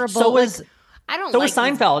 I mean, so is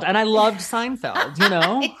Seinfeld, and I loved Seinfeld. You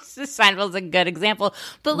know, Seinfeld's a good example,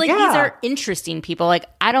 but like these are interesting people. Like,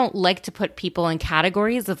 I don't like to put people in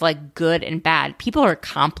categories of like good and bad. People are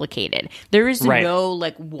complicated. There is no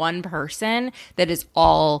like one person that is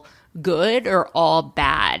all good or all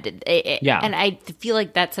bad. And I feel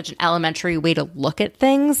like that's such an elementary way to look at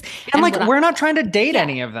things. And like, we're not trying to date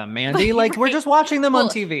any of them, Mandy. Like, we're just watching them on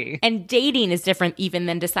TV. And dating is different even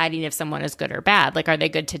than deciding if someone is good or bad. Like, are they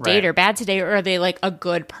good to date or bad to date? Or are they like a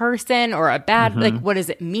good person or a bad, like, what does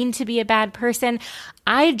it mean to be a bad person?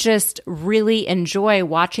 I just really enjoy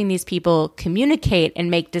watching these people communicate and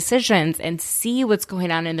make decisions and see what's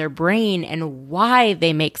going on in their brain and why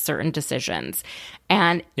they make certain decisions.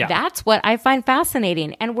 And that's what I find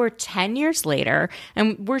fascinating. And we're 10 years later,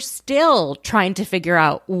 and we're still trying to figure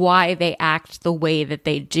out why they act the way that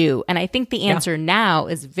they do. And I think the answer now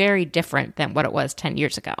is very different than what it was 10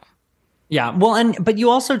 years ago. Yeah. Well, but you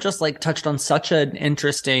also just like touched on such an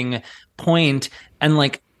interesting point, and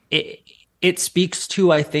like it speaks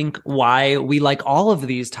to, I think, why we like all of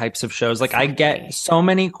these types of shows. Like, exactly. I get so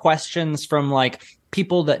many questions from like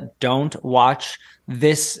people that don't watch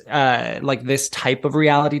this this type of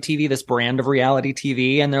reality TV, this brand of reality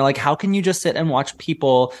TV, and they're like, how can you just sit and watch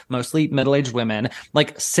people, mostly middle-aged women,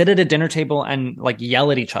 like sit at a dinner table and like yell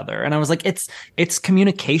at each other? And I was like, it's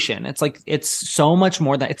communication. It's like, it's so much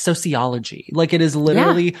more than it's sociology. Like, it is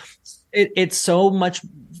literally it's so much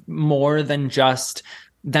more than just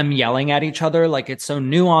them yelling at each other. Like, it's so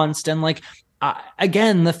nuanced. And like,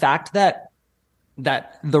 again, the fact that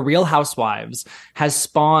The Real Housewives has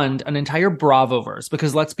spawned an entire Bravoverse,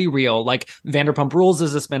 because let's be real, like, Vanderpump Rules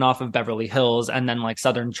is a spinoff of Beverly Hills, and then like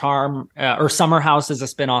Southern Charm or Summer House is a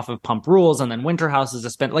spinoff of Pump Rules, and then Winter House is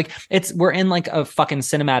a we're in like a fucking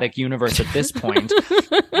cinematic universe at this point.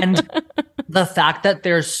 And the fact that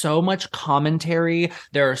there's so much commentary,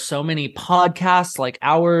 there are so many podcasts like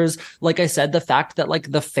ours, like I said, the fact that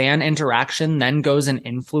like the fan interaction then goes and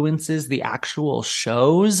influences the actual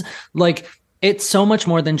shows, like it's so much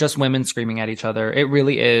more than just women screaming at each other. It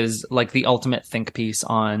really is like the ultimate think piece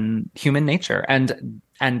on human nature. And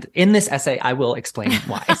in this essay, I will explain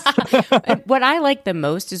why. What I like the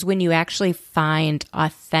most is when you actually find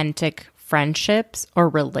authentic friendships or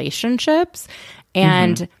relationships.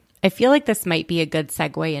 And I feel like this might be a good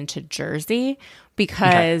segue into Jersey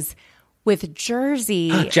because with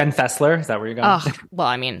Jersey... Jen Fessler, is that where you're going? Well,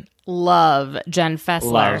 I mean, love Jen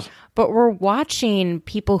Fessler. But we're watching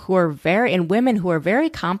people who are and women who are very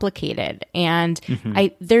complicated. And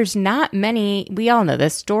there's not many, we all know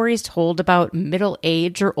this, stories told about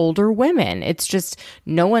middle-aged or older women. It's just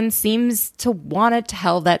no one seems to want to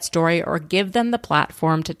tell that story or give them the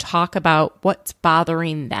platform to talk about what's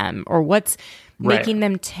bothering them or what's making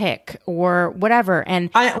them tick or whatever. And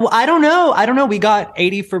I don't know. We got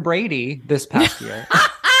 80 for Brady this past year.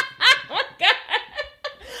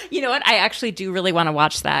 You know what? I actually do really want to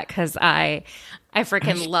watch that because I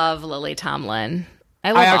freaking love Lily Tomlin.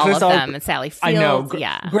 I love all of them and Sally Fields. I know,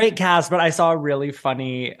 yeah, great cast. But I saw a really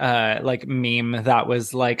funny like meme that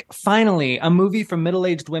was like, finally, a movie for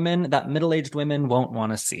middle-aged women that middle-aged women won't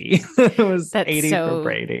want to see. It was 80 for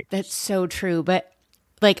Brady. That's so true. But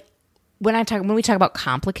like when we talk about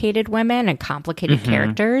complicated women and complicated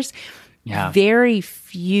characters, very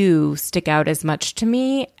few stick out as much to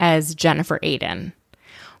me as Jennifer Aiden.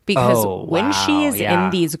 Because when she is in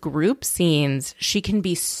these group scenes, she can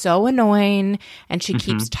be so annoying and she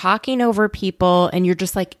keeps talking over people. And you're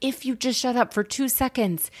just like, if you just shut up for 2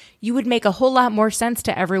 seconds, you would make a whole lot more sense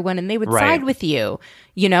to everyone and they would side with you,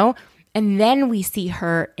 you know? And then we see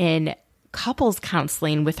her in couples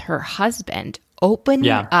counseling with her husband,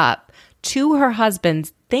 opening up to her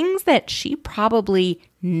husband things that she probably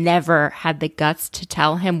never had the guts to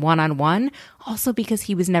tell him one-on-one. Also because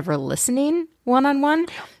he was never listening one-on-one.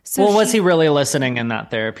 So was he really listening in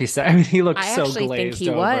that therapy set? I mean, he looked so glazed over. I actually think he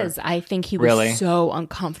was. I think he was so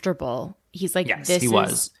uncomfortable. He's like, yes, he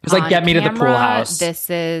was. He's like, get me to the pool house.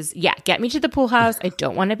 Get me to the pool house. I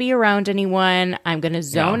don't want to be around anyone. I'm going to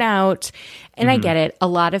zone out. And I get it. A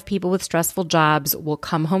lot of people with stressful jobs will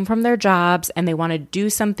come home from their jobs and they want to do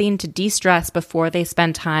something to de-stress before they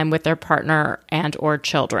spend time with their partner and or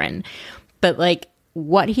children. But like,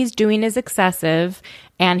 what he's doing is excessive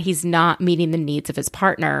and he's not meeting the needs of his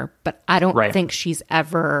partner. But I don't think she's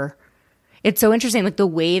ever... It's so interesting. Like the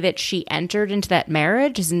way that she entered into that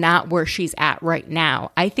marriage is not where she's at right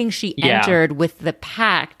now. I think she entered with the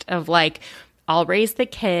pact of like, I'll raise the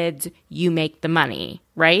kids, you make the money,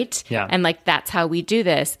 right? Yeah. And like, that's how we do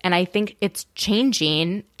this. And I think it's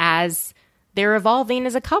changing as they're evolving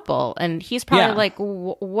as a couple. And he's probably like,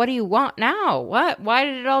 what do you want now? Why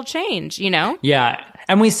did it all change? You know? Yeah.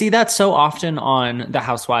 And we see that so often on the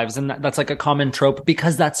Housewives. And that's like a common trope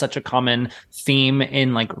because that's such a common theme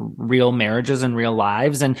in like real marriages and real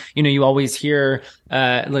lives. And, you know, you always hear,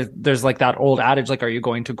 like, there's like that old adage, like, are you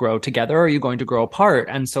going to grow together or are you going to grow apart?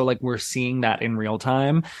 And so like, we're seeing that in real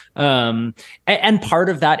time. And part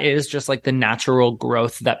of that is just like the natural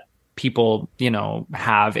growth that people, you know,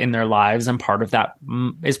 have in their lives. And part of that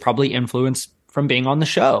is probably influenced from being on the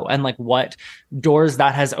show and like what doors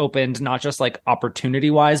that has opened, not just like opportunity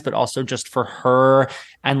wise, but also just for her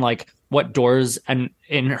and like what doors and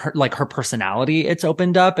in her, like her personality it's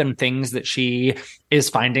opened up and things that she is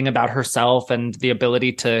finding about herself and the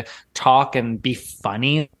ability to talk and be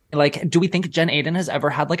funny. Like, do we think Jen Aiden has ever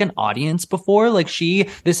had like an audience before? Like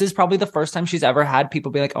this is probably the first time she's ever had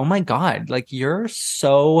people be like, oh my God, like you're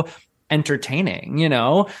so entertaining, you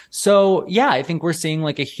know? So yeah, I think we're seeing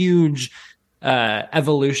like a huge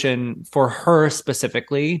evolution for her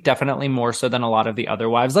specifically, definitely more so than a lot of the other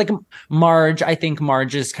wives. Like Marge, I think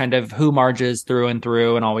Marge is kind of who Marge is through and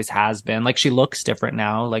through and always has been. Like she looks different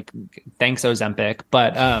now, like thanks Ozempic,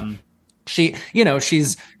 but she, you know,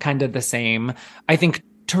 she's kind of the same. I think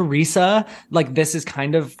Teresa, like this is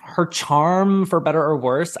kind of her charm for better or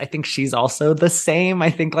worse. I think she's also the same.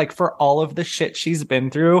 I think like for all of the shit she's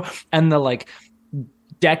been through and the like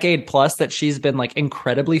decade plus that she's been like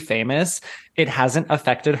incredibly famous, it hasn't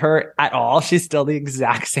affected her at all. She's still the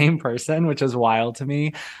exact same person, which is wild to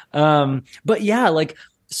me. But yeah, like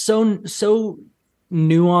so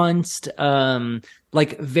nuanced,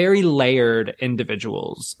 like very layered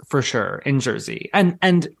individuals for sure in Jersey.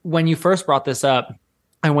 And when you first brought this up,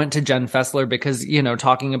 I went to Jen Fessler because, you know,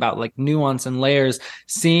 talking about like nuance and layers,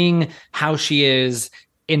 seeing how she is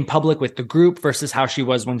in public with the group versus how she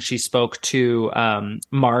was when she spoke to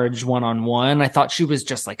Marge one-on-one. I thought she was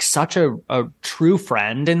just like such a true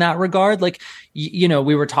friend in that regard. Like, you know,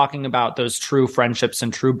 we were talking about those true friendships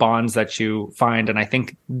and true bonds that you find. And I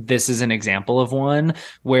think this is an example of one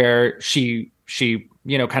where she,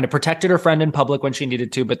 you know, kind of protected her friend in public when she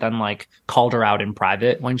needed to, but then like called her out in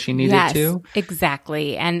private when she needed to.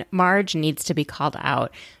 Exactly. And Marge needs to be called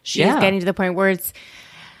out. She's getting to the point where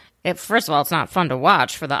first of all, it's not fun to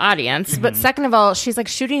watch for the audience, but second of all, she's like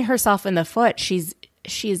shooting herself in the foot. She's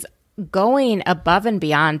going above and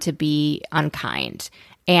beyond to be unkind.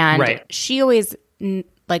 And she always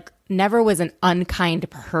never was an unkind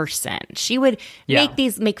person. She would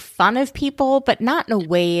make fun of people, but not in a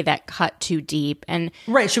way that cut too deep. And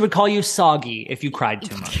she would call you soggy if you cried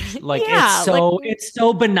too much. Like it's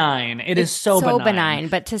so benign. It's so benign.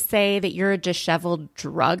 But to say that you're a disheveled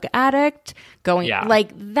drug addict going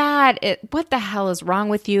like that, what the hell is wrong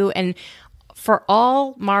with you? And for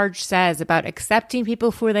all Marge says about accepting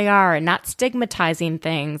people for who they are and not stigmatizing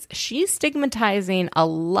things, she's stigmatizing a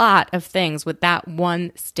lot of things with that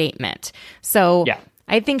one statement. So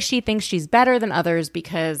I think she thinks she's better than others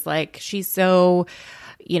because like she's so,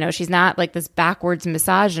 you know, she's not like this backwards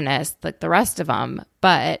misogynist like the rest of them.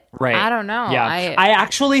 But I don't know. Yeah, I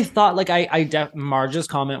actually thought like Marge's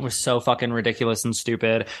comment was so fucking ridiculous and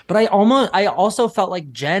stupid. But I also felt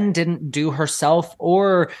like Jen didn't do herself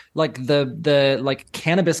or like the like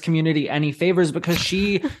cannabis community any favors because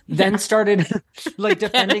she then started like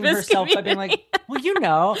defending herself by being like, well, you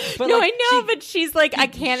know. But, no, like, I know, but she's like, I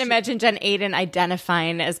can't imagine Jen Aiden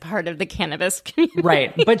identifying as part of the cannabis community.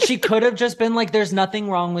 Right, but she could have just been like, there's nothing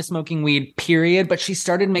wrong with smoking weed, period. But she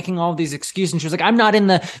started making all of these excuses, and she was like, I'm not in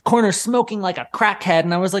the corner smoking like a crackhead.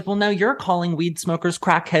 And I was like, well, now you're calling weed smokers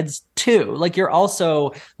crackheads too. Like you're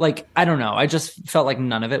also like, I don't know. I just felt like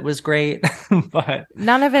none of it was great, but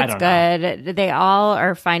none of it's good. They all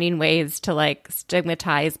are finding ways to like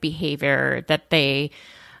stigmatize behavior that a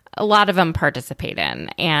lot of them participate in.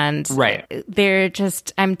 And they're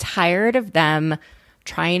just, I'm tired of them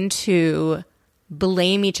trying to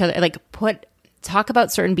blame each other, like talk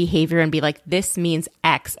about certain behavior and be like, this means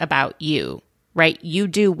X about you. Right? You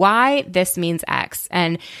do Y, this means X.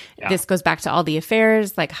 And this goes back to all the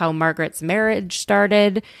affairs, like how Margaret's marriage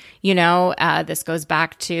started. You know, this goes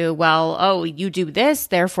back to, well, oh, you do this,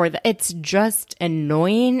 therefore, it's just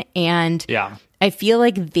annoying. And I feel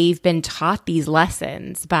like they've been taught these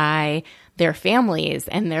lessons by their families.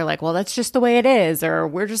 And they're like, well, that's just the way it is. Or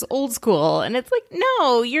we're just old school. And it's like,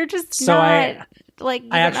 no, you're just not. Like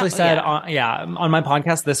I actually said on my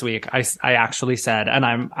podcast this week, I actually said, and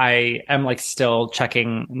I am like still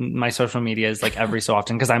checking my social medias like every so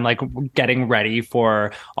often because I'm like getting ready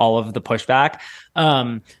for all of the pushback.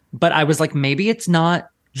 But I was like, maybe it's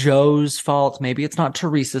not Joe's fault. Maybe it's not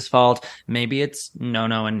Teresa's fault. Maybe it's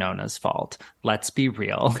Nono and Nona's fault. Let's be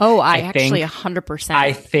real. Oh, I actually 100%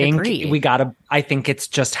 I think agree. I think it's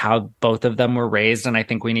just how both of them were raised. And I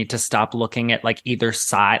think we need to stop looking at like either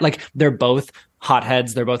side. Like they're both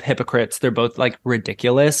hotheads. They're both hypocrites. They're both like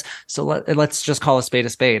ridiculous. So let's just call a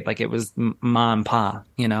spade. Like it was ma and pa,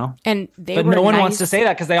 you know? But no one wants to say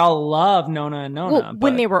that because they all love Nona and Nona. Well,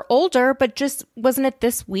 when they were older, but just wasn't it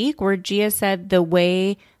this week where Gia said the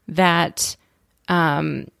way that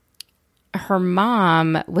her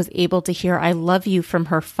mom was able to hear I love you from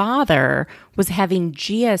her father was having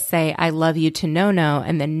Gia say I love you to Nono,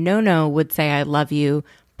 and then Nono would say I love you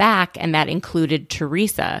back, and that included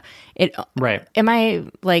Teresa. Am I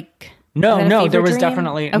like no there was dream?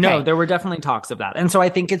 Definitely no there were definitely talks of that. And so I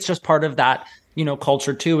think it's just part of that, you know,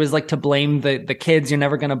 culture too, is like to blame the kids. You're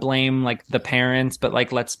never going to blame like the parents, but like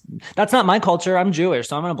that's not my culture. I'm Jewish,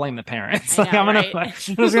 so I'm going to blame the parents. Know, I'm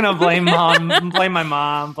just going to blame mom, blame my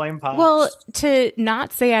mom, blame pop. Well, to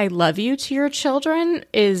not say I love you to your children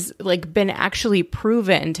is like been actually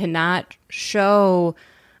proven to not show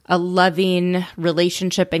a loving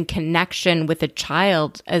relationship and connection with a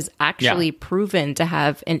child is actually proven to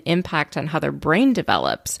have an impact on how their brain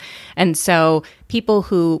develops. And so people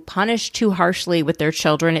who punish too harshly with their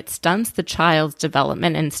children, it stunts the child's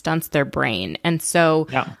development and stunts their brain. And so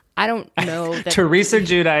I don't know that Teresa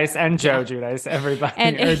Giudice and Joe Giudice, everybody,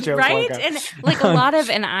 and Joe right, Flacco. And like a lot of,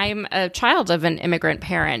 and I'm a child of an immigrant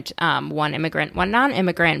parent, one immigrant, one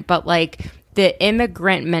non-immigrant, but like the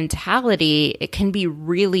immigrant mentality, it can be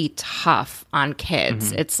really tough on kids.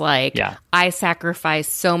 Mm-hmm. It's like, I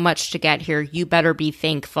sacrificed so much to get here. You better be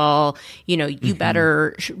thankful. You know, you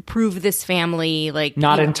better prove this family like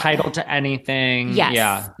not entitled to anything.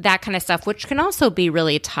 Yes, that kind of stuff, which can also be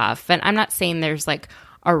really tough. And I'm not saying there's like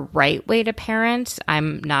a right way to parent.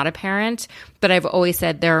 I'm not a parent, but I've always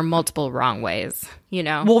said there are multiple wrong ways, you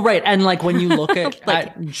know? Well, right. And like when you look at, like,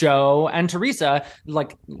 at Joe and Teresa,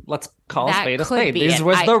 like, let's call a spade a spade. This it.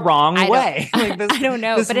 was the wrong way. Like this, I don't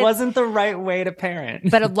know. This wasn't the right way to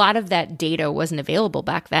parent. But a lot of that data wasn't available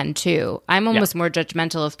back then too. I'm almost more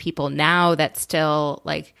judgmental of people now that still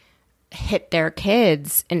like hit their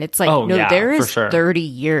kids, and it's like, there is 30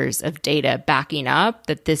 years of data backing up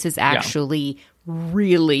that this is actually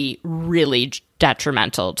really, really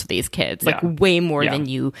detrimental to these kids, like way more than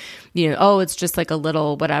you know, oh, it's just like a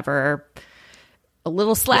little whatever, a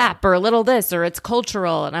little slap or a little this, or it's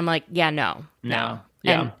cultural. And I'm like, no.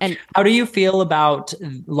 Yeah. And how do you feel about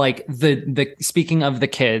like the speaking of the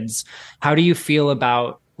kids, how do you feel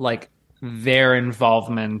about like their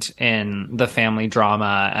involvement in the family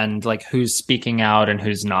drama and like who's speaking out and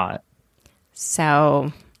who's not?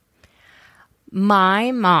 So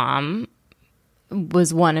my mom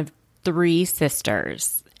was one of 3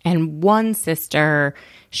 sisters, and one sister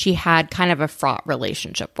she had kind of a fraught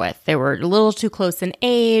relationship with. They were a little too close in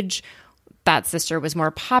age. That sister was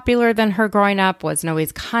more popular than her growing up, wasn't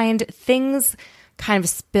always kind. Things kind of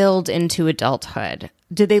spilled into adulthood.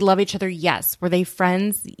 Did they love each other? Yes. Were they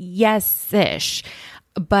friends? Yes-ish.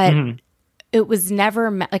 But it was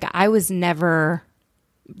never, like I was never,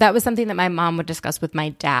 that was something that my mom would discuss with my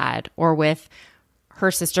dad or with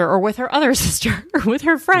her sister or with her other sister or with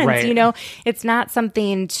her friends, you know? It's not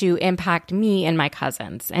something to impact me and my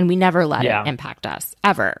cousins, and we never let it impact us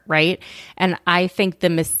ever, right? And I think the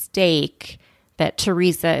mistake that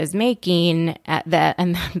Teresa is making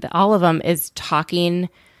and all of them is talking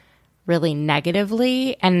really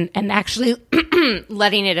negatively and actually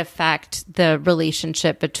letting it affect the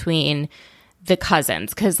relationship between the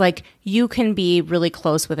cousins. Because like you can be really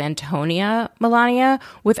close with Melania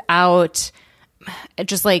without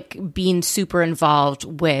just like being super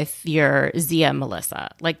involved with your Zia Melissa.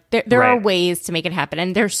 Like there are ways to make it happen,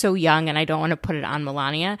 and they're so young, and I don't want to put it on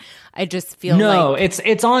Melania. I just feel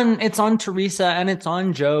it's on Teresa and it's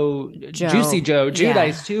on Joe. Juicy Joe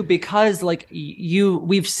Giudice too, because like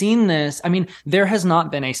we've seen this. I mean, there has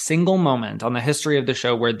not been a single moment on the history of the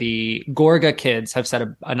show where the Gorga kids have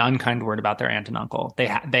said an unkind word about their aunt and uncle. They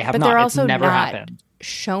have but not. They're it's also never not happened.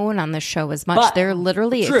 Shown on the show as much. They're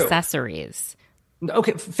literally accessories.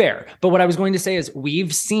 Okay, fair. But what I was going to say is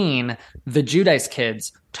we've seen the Giudice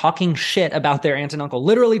kids talking shit about their aunt and uncle,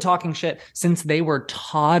 literally talking shit since they were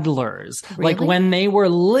toddlers. Really? Like when they were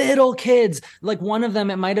little kids, like one of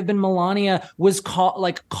them, it might have been Melania, was she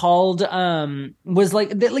called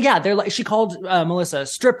Melissa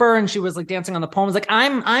stripper, and she was like dancing on the pole. Was like,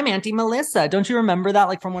 I'm Auntie Melissa. Don't you remember that?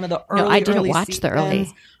 Like from one of the early, I didn't early watch seasons? the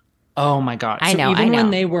early. Oh my God. I know. Even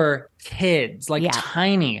when they were kids, like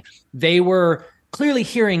tiny, they were clearly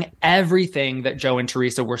hearing everything that Joe and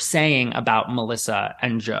Teresa were saying about Melissa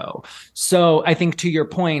and Joe. So I think to your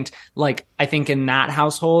point, like, I think in that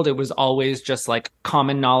household, it was always just like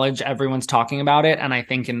common knowledge. Everyone's talking about it. And I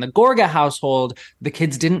think in the Gorga household, the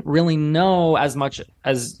kids didn't really know as much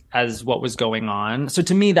as what was going on. So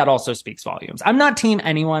to me, that also speaks volumes. I'm not team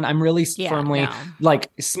anyone. I'm really firmly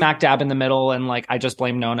like smack dab in the middle. And like, I just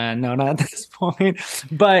blame Nona and Nona at this point.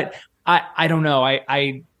 But I don't know.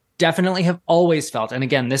 I definitely have always felt, and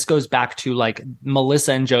again, this goes back to like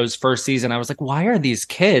Melissa and Joe's first season. I was like, why are these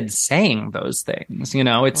kids saying those things? You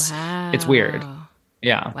know, it's weird.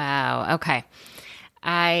 Yeah. Wow. Okay.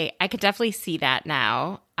 I could definitely see that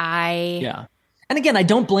now. And again, I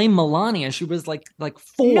don't blame Melania. She was like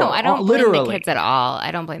 4. No, I don't literally blame the kids at all.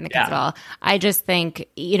 I don't blame the kids at all. I just think,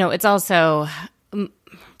 you know, it's also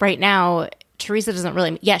right now, Teresa doesn't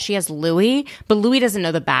really, she has Louis, but Louis doesn't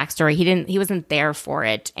know the backstory. He wasn't there for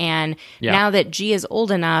it. And now that G is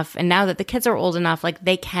old enough, and now that the kids are old enough, like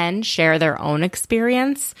they can share their own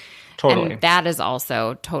experience. Totally. And that is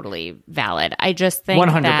also totally valid. I just think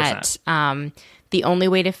 100%. That the only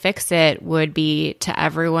way to fix it would be to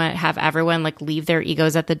have everyone like leave their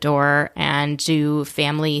egos at the door and do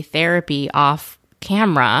family therapy off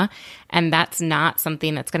camera. And that's not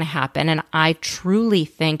something that's going to happen. And I truly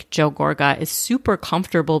think Joe Gorga is super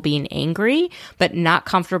comfortable being angry, but not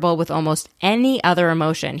comfortable with almost any other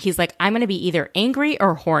emotion. He's like, I'm going to be either angry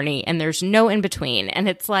or horny, and there's no in between. And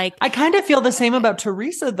it's like, I kind of feel the same about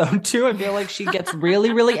Teresa though, too. I feel like she gets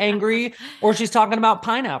really, really angry, or she's talking about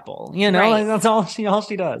pineapple, you know, like that's all she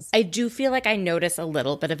does. I do feel like I notice a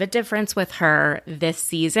little bit of a difference with her this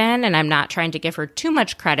season, and I'm not trying to give her too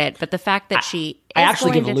much credit, but the fact that I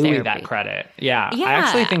actually give Louis that credit. Yeah. I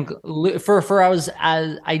actually think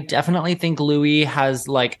I definitely think Louis has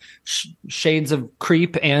like shades of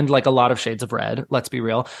creep and like a lot of shades of red. Let's be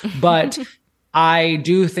real. But I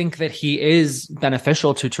do think that he is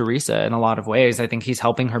beneficial to Teresa in a lot of ways. I think he's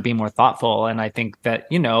helping her be more thoughtful. And I think that,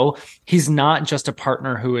 he's not just a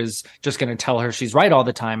partner who is just going to tell her she's right all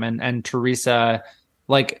the time. And Teresa,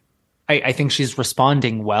 like, I think she's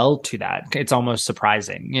responding well to that. It's almost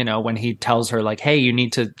surprising, when he tells her like, hey, you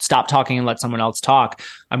need to stop talking and let someone else talk.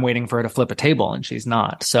 I'm waiting for her to flip a table, and she's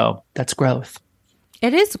not. So that's growth.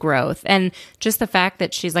 It is growth. And just the fact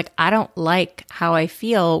that she's like, I don't like how I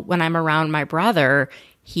feel when I'm around my brother.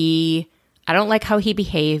 I don't like how he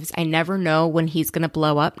behaves. I never know when he's going to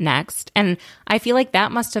blow up next. And I feel like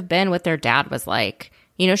that must have been what their dad was like.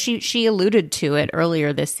 She alluded to it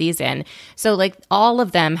earlier this season. So like all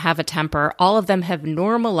of them have a temper. All of them have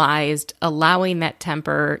normalized allowing that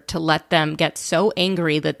temper to let them get so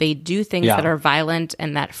angry that they do things that are violent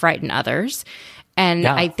and that frighten others. And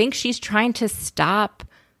I think she's trying to stop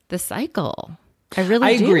the cycle.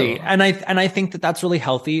 I do. Agree. And I think that that's really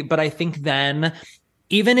healthy. But I think then,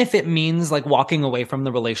 even if it means like walking away from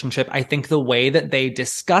the relationship, I think the way that they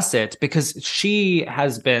discuss it, because she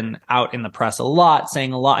has been out in the press a lot,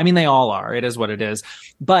 saying a lot. I mean, they all are. It is what it is.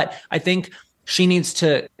 But I think she needs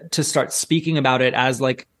to start speaking about it as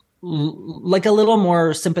like a little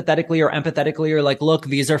more sympathetically or empathetically, or like, look,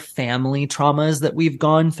 these are family traumas that we've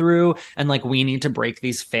gone through, and like we need to break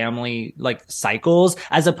these family like cycles,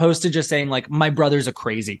 as opposed to just saying like my brother's a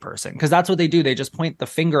crazy person, because that's what they do. They just point the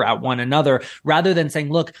finger at one another rather than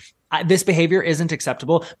saying, look, this behavior isn't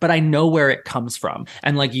acceptable, but I know where it comes from,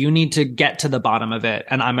 and like you need to get to the bottom of it,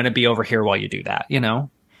 and I'm going to be over here while you do that.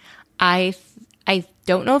 I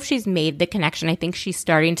don't know if she's made the connection. I think she's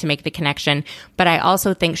starting to make the connection, but I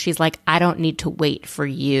also think she's like, I don't need to wait for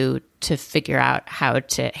you to figure out how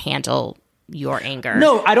to handle your anger.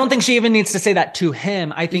 No, I don't think she even needs to say that to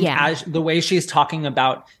him. I think as the way she's talking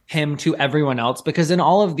about him to everyone else, because in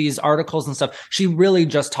all of these articles and stuff, she really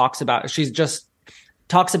just talks about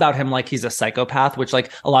him like he's a psychopath, which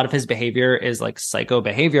like a lot of his behavior is like psycho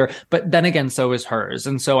behavior, but then again, so is hers.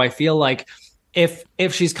 And so I feel like if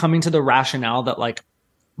she's coming to the rationale that like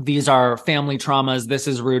these are family traumas, this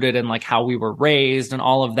is rooted in like how we were raised and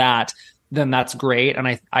all of that, then that's great.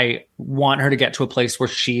 And I want her to get to a place where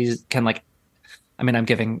she can like, I mean, I'm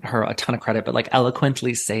giving her a ton of credit, but like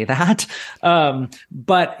eloquently say that.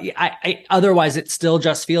 But I otherwise it still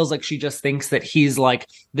just feels like she just thinks that he's like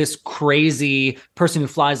this crazy person who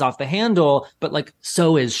flies off the handle, but like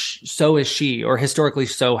so is she, or historically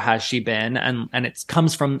so has she been, and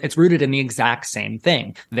it's rooted in the exact same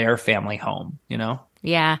thing, their family home,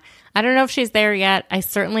 Yeah. I don't know if she's there yet. I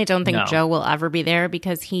certainly don't think Joe will ever be there,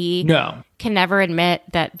 because he can never admit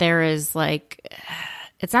that there is like,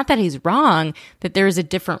 it's not that he's wrong, that there is a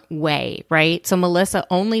different way, right? So Melissa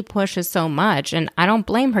only pushes so much, and I don't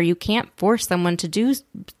blame her. You can't force someone to do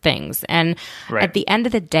things. And at the end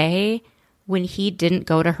of the day, when he didn't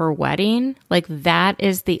go to her wedding, like that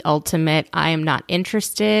is the ultimate, I am not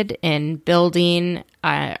interested in building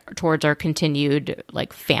towards our continued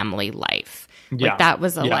like family life. Like that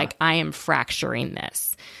was like, I am fracturing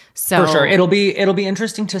this. So for sure, it'll be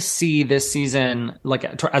interesting to see this season, like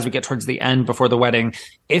as we get towards the end before the wedding,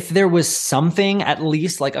 if there was something, at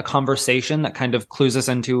least like a conversation that kind of clues us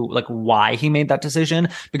into like why he made that decision.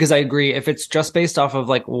 Because I agree, if it's just based off of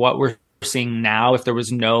like what we're seeing now, if there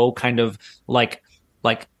was no kind of like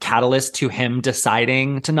catalyst to him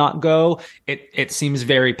deciding to not go, it seems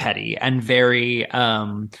very petty and very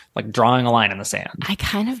like drawing a line in the sand. I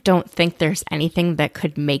kind of don't think there's anything that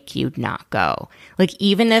could make you not go. Like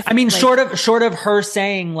even if, I mean, like, short of her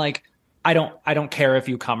saying like, I don't care if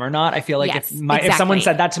you come or not. I feel like exactly. if someone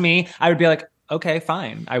said that to me, I would be like, okay,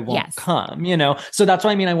 fine, I won't come, So that's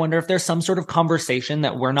why, I mean, I wonder if there's some sort of conversation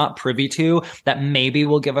that we're not privy to that maybe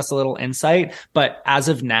will give us a little insight. But as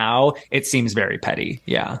of now, it seems very petty.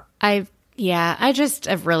 Yeah. I just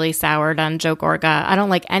have really soured on Joe Gorga. I don't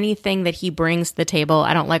like anything that he brings to the table.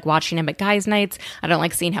 I don't like watching him at guys' nights. I don't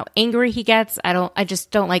like seeing how angry he gets. I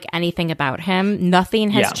just don't like anything about him. Nothing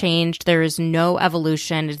has changed. There is no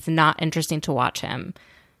evolution. It's not interesting to watch him.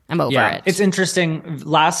 I'm over it. It's interesting.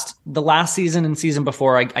 The last season and season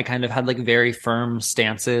before, I kind of had like very firm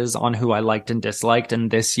stances on who I liked and disliked.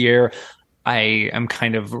 And this year, I am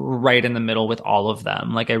kind of right in the middle with all of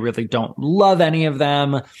them. Like I really don't love any of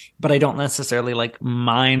them, but I don't necessarily like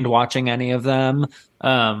mind watching any of them.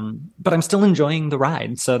 But I'm still enjoying the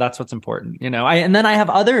ride. So that's what's important, and then I have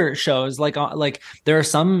other shows like there are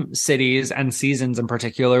some cities and seasons in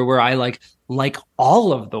particular where I like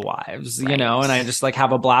all of the wives, and I just like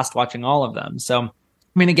have a blast watching all of them. So, I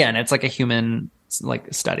mean, again, it's like a human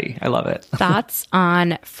like study. I love it. Thoughts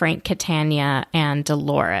on Frank Catania and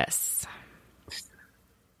Dolores?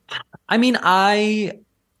 I mean, I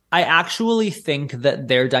I actually think that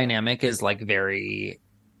their dynamic is like very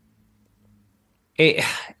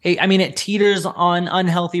I mean, it teeters on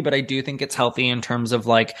unhealthy, but I do think it's healthy in terms of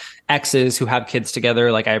like exes who have kids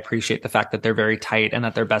together. Like, I appreciate the fact that they're very tight and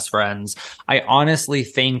that they're best friends. I honestly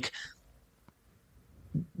think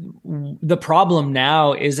the problem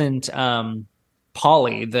now isn't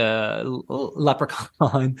Polly, the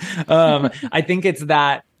leprechaun. I think it's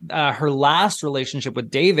that her last relationship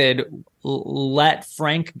with David let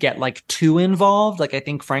Frank get like too involved. Like, I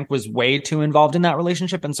think Frank was way too involved in that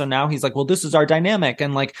relationship. And so now he's like, well, this is our dynamic.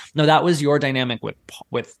 And like, no, that was your dynamic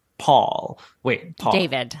with Paul. Wait, Paul.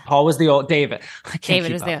 David. Paul was the old David. I can't David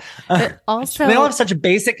keep was up. there. But also, they all have such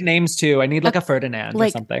basic names too. I need like a Ferdinand or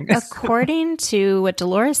something. According to what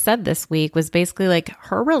Dolores said this week, was basically like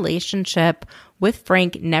her relationship with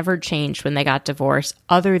Frank never changed when they got divorced,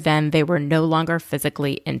 other than they were no longer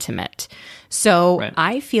physically intimate. So right.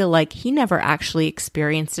 I feel like he never actually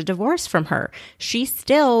experienced a divorce from her. She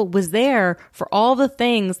still was there for all the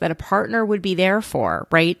things that a partner would be there for,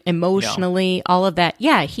 right? Emotionally, all of that.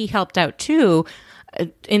 Yeah, he helped out too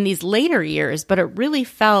in these later years, but it really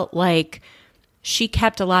felt like she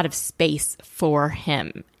kept a lot of space for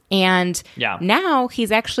him. And now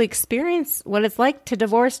he's actually experienced what it's like to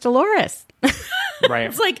divorce Dolores. Right.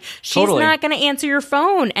 It's like, she's not going to answer your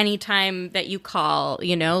phone anytime that you call,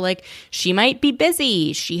 you know, like she might be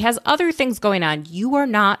busy. She has other things going on. You are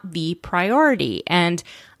not the priority. And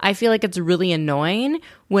I feel like it's really annoying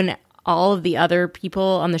when all of the other people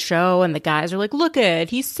on the show and the guys are like, look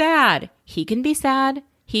he's sad. He can be sad.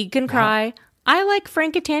 He can cry. I like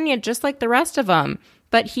Frank and Tanya just like the rest of them,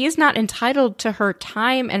 but he is not entitled to her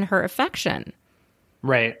time and her affection.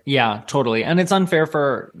 Right. Yeah, totally. And it's unfair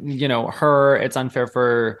for, you know, her. It's unfair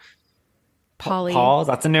for Polly. Paul.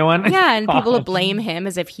 That's a new one. Yeah. And people will blame him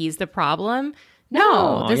as if he's the problem.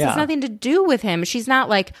 No, this has nothing to do with him. She's not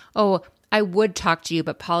like, oh, I would talk to you,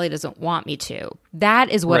 but Polly doesn't want me to. That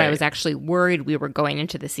is what I was actually worried we were going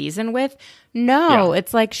into the season with. No,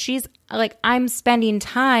 it's like she's like, I'm spending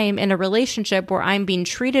time in a relationship where I'm being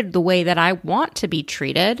treated the way that I want to be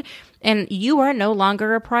treated, and you are no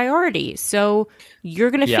longer a priority. So you're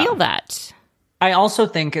going to feel that. I also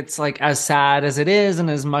think it's like, as sad as it is, and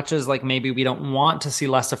as much as like maybe we don't want to see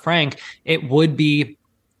less of Frank, it would be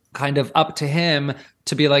kind of up to him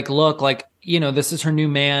to be like, look, like, you know, this is her new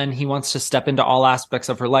man. He wants to step into all aspects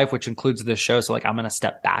of her life, which includes this show. So like, I'm going to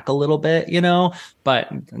step back a little bit, you know,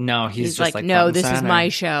 but no, he's just like no, this is my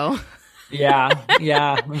show. Yeah.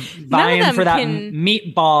 Vying for that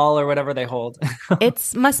meatball or whatever they hold.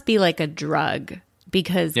 It must be like a drug,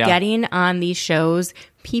 because getting on these shows,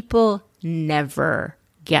 people never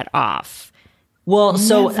get off. Well,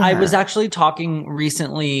 so I was actually talking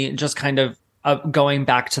recently, just kind of going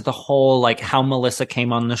back to the whole, like, how Melissa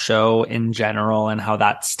came on the show in general, and how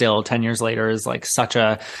that still 10 years later is like such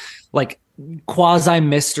a like quasi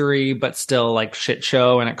mystery, but still like shit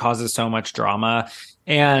show. And it causes so much drama.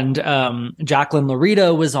 And Jacqueline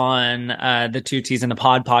Laurita was on the Two T's in a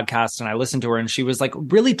Pod podcast, and I listened to her, and she was like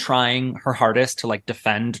really trying her hardest to like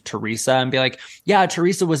defend Teresa and be like, yeah,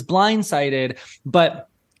 Teresa was blindsided, but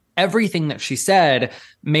everything that she said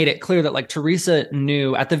made it clear that like Teresa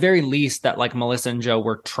knew at the very least that like Melissa and Joe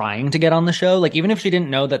were trying to get on the show. Like, even if she didn't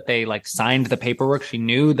know that they like signed the paperwork, she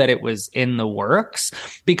knew that it was in the works,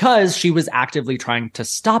 because she was actively trying to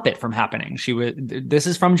stop it from happening. This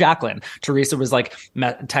is from Jacqueline. Teresa was like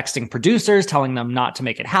texting producers, telling them not to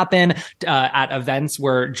make it happen. At events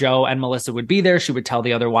where Joe and Melissa would be there, she would tell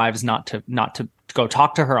the other wives not to go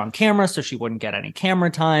talk to her on camera, so she wouldn't get any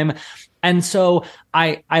camera time. And so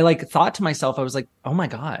I like thought to myself, I was like, oh my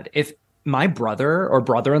God, if my brother or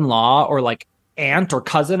brother-in-law or like aunt or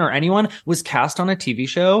cousin or anyone was cast on a TV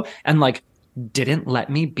show and like didn't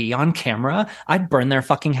let me be on camera, I'd burn their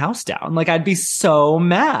fucking house down. Like, I'd be so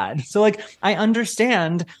mad. So like, I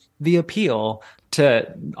understand the appeal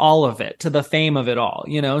to all of it, to the fame of it all,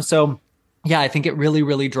 you know? So yeah, I think it really,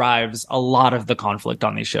 really drives a lot of the conflict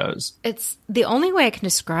on these shows. It's the only way I can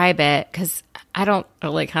describe it, because I don't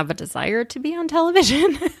like have a desire to be on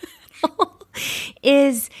television,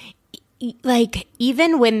 is like,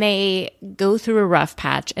 even when they go through a rough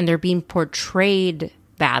patch and they're being portrayed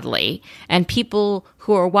badly and people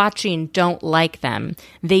who are watching don't like them,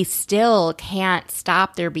 they still can't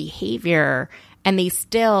stop their behavior, and they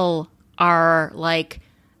still are like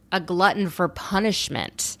a glutton for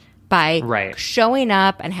punishment by showing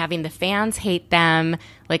up and having the fans hate them,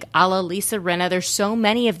 like a la Lisa Rinna. There's so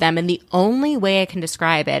many of them. And the only way I can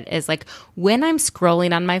describe it is like, when I'm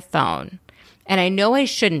scrolling on my phone and I know I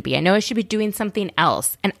shouldn't be, I know I should be doing something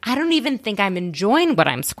else, and I don't even think I'm enjoying what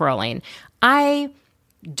I'm scrolling, I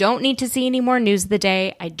don't need to see any more news of the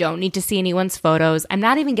day. I don't need to see anyone's photos. I'm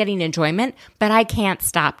not even getting enjoyment, but I can't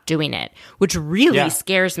stop doing it, which really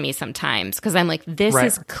scares me sometimes because I'm like, this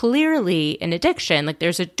is clearly an addiction. Like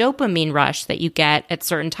there's a dopamine rush that you get at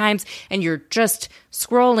certain times and you're just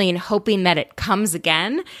scrolling, hoping that it comes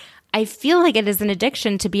again. I feel like it is an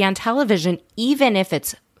addiction to be on television, even if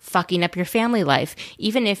it's fucking up your family life,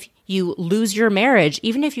 even if you lose your marriage,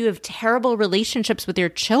 even if you have terrible relationships with your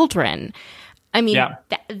children. I mean,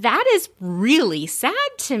 that is really sad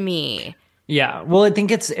to me. Yeah. Well, I think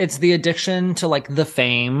it's the addiction to like the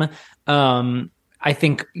fame. I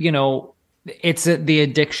think, you know, it's the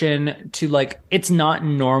addiction to like, it's not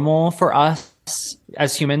normal for us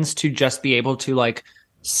as humans to just be able to like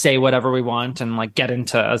say whatever we want and like get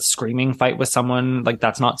into a screaming fight with someone. Like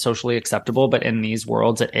that's not socially acceptable, but in these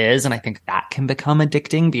worlds it is. And I think that can become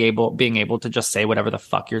addicting, being able to just say whatever the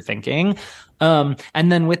fuck you're thinking. And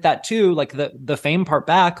then with that too, like the fame part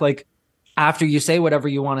back, like after you say whatever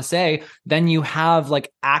you want to say, then you have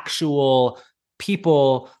like actual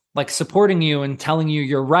people like supporting you and telling you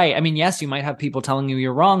you're right. I mean, yes, you might have people telling you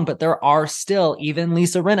you're wrong, but there are still, even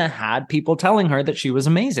Lisa Rinna had people telling her that she was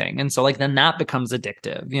amazing. And so like, then that becomes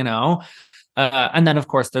addictive, you know? And then of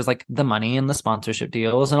course there's like the money and the sponsorship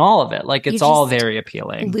deals and all of it. Like it's all very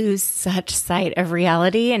appealing. Lose such sight of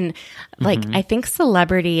reality. And like, I think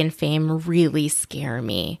celebrity and fame really scare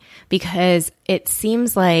me because it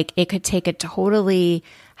seems like it could take a totally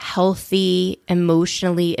healthy,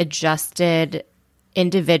 emotionally adjusted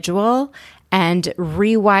individual and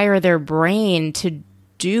rewire their brain to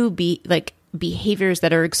do behaviors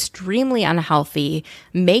that are extremely unhealthy,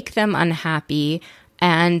 make them unhappy,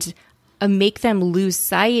 and make them lose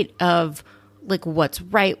sight of like what's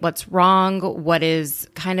right, what's wrong, what is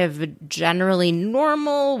kind of generally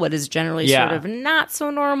normal, what is generally sort of not so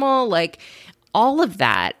normal, like all of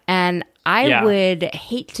that. And I would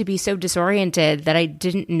hate to be so disoriented that I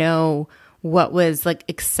didn't know what was like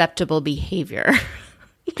acceptable behavior.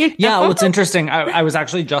 You know? Yeah, well, it's interesting. I was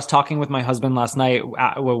actually just talking with my husband last night.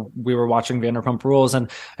 We were watching Vanderpump Rules, and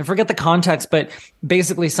I forget the context, but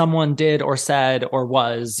basically someone did or said or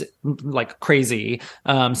was like crazy,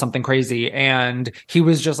 something crazy. And he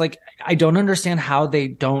was just like, I don't understand how they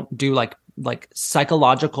don't do like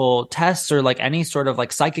psychological tests or like any sort of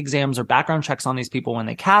like psych exams or background checks on these people when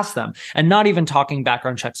they cast them. And not even talking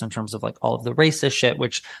background checks in terms of like all of the racist shit,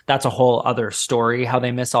 which that's a whole other story, how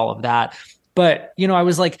they miss all of that. But, you know, I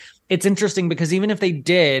was like, it's interesting because even if they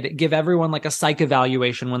did give everyone like a psych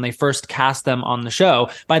evaluation when they first cast them on the show,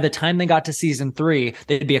 by the time they got to season 3,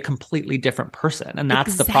 they'd be a completely different person. And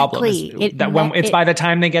that's the problem. It's by the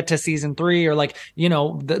time they get to season 3 or like, you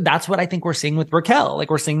know, that's what I think we're seeing with Raquel. Like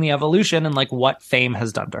we're seeing the evolution and like what fame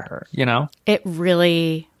has done to her, you know? It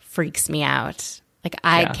really freaks me out. Like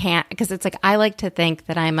I can't, because it's like, I like to think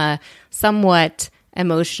that I'm a somewhat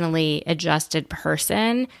emotionally adjusted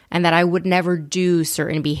person and that I would never do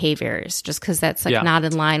certain behaviors just because that's like not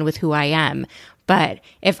in line with who I am. But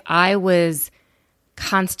if I was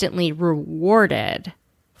constantly rewarded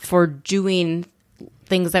for doing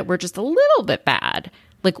things that were just a little bit bad,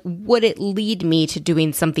 like would it lead me to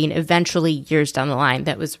doing something eventually years down the line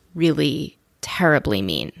that was really terribly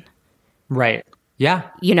mean? Right. Yeah.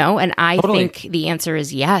 You know, and I think the answer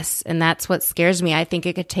is yes. And that's what scares me. I think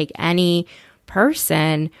it could take any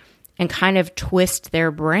person and kind of twist their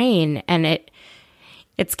brain, and it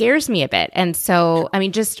scares me a bit. And so, I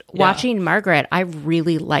mean, just watching Margaret, I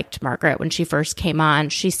really liked Margaret when she first came on.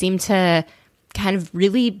 She seemed to kind of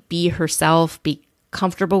really be herself, be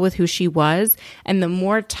comfortable with who she was. And the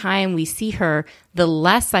more time we see her, the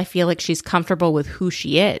less I feel like she's comfortable with who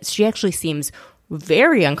she is. She actually seems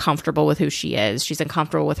very uncomfortable with who she is. She's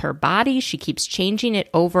uncomfortable with her body. She keeps changing it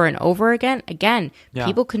over and over again.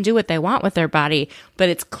 People can do what they want with their body, but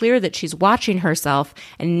it's clear that she's watching herself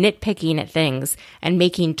and nitpicking at things and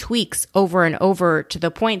making tweaks over and over to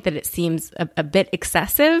the point that it seems a bit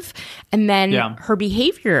excessive. And then her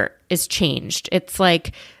behavior is changed. It's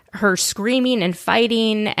like her screaming and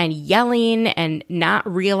fighting and yelling and not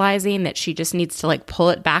realizing that she just needs to like pull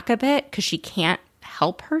it back a bit because she can't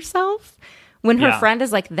help herself. When her friend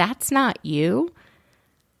is like, that's not you,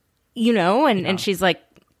 you know, and she's like,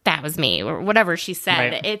 that was me, or whatever she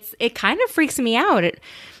said. Right. It kind of freaks me out.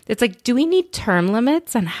 It's like, do we need term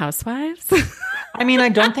limits on Housewives? I mean, I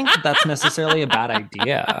don't think that's necessarily a bad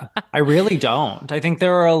idea. I really don't. I think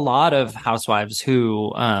there are a lot of housewives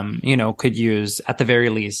who, you know, could use, at the very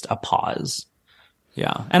least, a pause.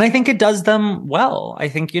 Yeah. And I think it does them well. I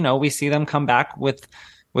think, you know, we see them come back with,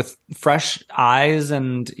 with fresh eyes,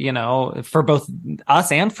 and for both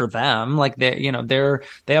us and for them, like they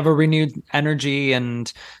have a renewed energy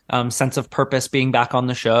and sense of purpose being back on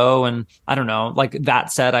the show. And I don't know, like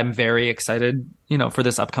that said, I'm very excited for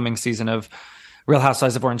this upcoming season of Real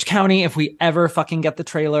Housewives of Orange County. If we ever fucking get the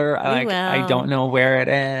trailer, I don't know where it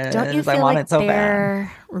is. Don't you feel I want like it so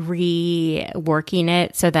they're reworking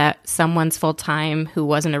it so that someone's full time who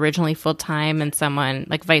wasn't originally full time, and someone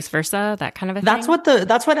like vice versa, that kind of a thing?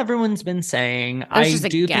 That's what everyone's been saying. I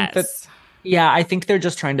do think that. Yeah, I think they're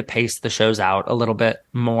just trying to pace the shows out a little bit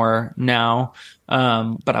more now.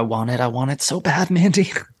 But I want it so bad,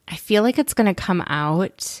 Mandy. I feel like it's going to come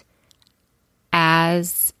out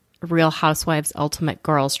as Real Housewives Ultimate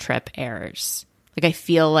Girls Trip airs. Like, I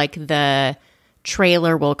feel like the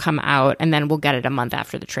trailer will come out and then we'll get it a month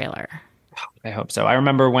after the trailer. I hope so. I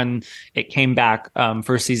remember when it came back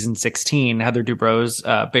for season 16, Heather Dubrow's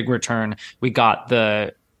big return, we got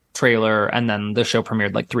the trailer and then the show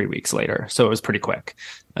premiered like 3 weeks later. So it was pretty quick.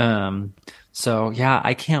 So yeah,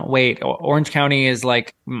 I can't wait. Orange County is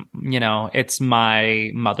like, it's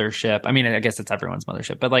my mothership. I mean, I guess it's everyone's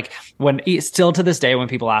mothership, but like still to this day, when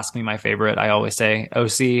people ask me my favorite, I always say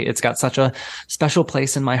OC. It's got such a special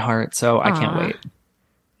place in my heart. So I can't wait.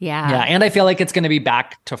 Yeah. Yeah. And I feel like it's going to be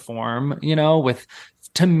back to form,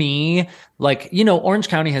 to me, like, Orange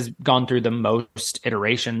County has gone through the most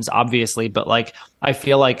iterations, obviously, but like, I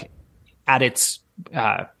feel like at its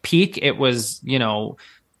peak, it was,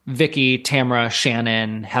 Vicky, Tamra,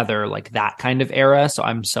 Shannon, Heather, like that kind of era. So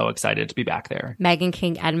I'm so excited to be back there. Megan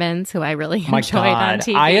King Edmonds, who I really enjoyed on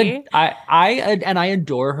TV. I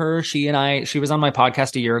adore her. She was on my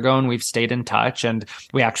podcast a year ago, and we've stayed in touch, and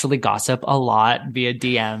we actually gossip a lot via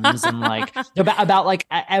DMs and like about like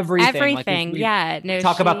everything. Everything. Like, we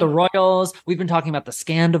talk about the Royals. We've been talking about the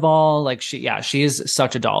Scandival. Like she is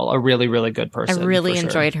such a doll, a really, really good person. I really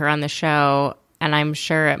enjoyed her on the show. And I'm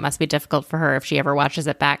sure it must be difficult for her if she ever watches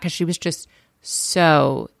it back, because she was just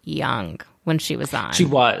so young when she was on. She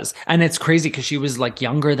was. And it's crazy because she was like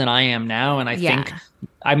younger than I am now. And I think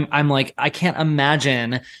I'm like, I can't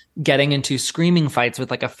imagine getting into screaming fights with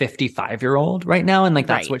like a 55-year-old right now. And like,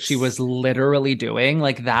 that's what she was literally doing.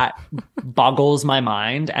 Like that boggles my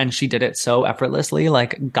mind. And she did it so effortlessly.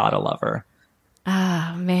 Like, gotta love her.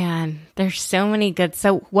 Oh man, there's so many good.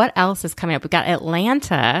 So what else is coming up? We've got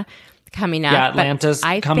Atlanta coming up. Yeah, Atlanta's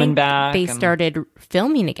coming back. They started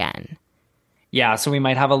filming again. Yeah, so we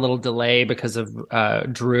might have a little delay because of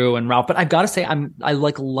Drew and Ralph. But I've got to say, I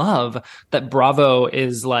like love that Bravo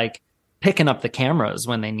is like picking up the cameras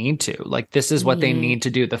when they need to. Like, this is what they need to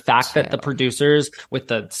do. The fact that the producers with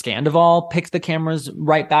the Scandival picked the cameras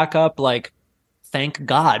right back up, like, thank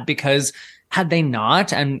God, because had they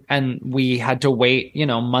not, and we had to wait,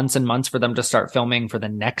 months and months for them to start filming for the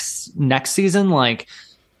next season, like.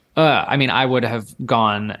 I mean, I would have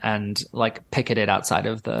gone and like picketed outside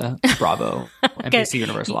of the Bravo NBC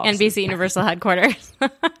Universal office. NBC Universal headquarters.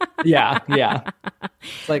 Yeah.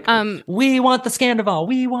 It's like, we want the Scandival.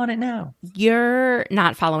 We want it now. You're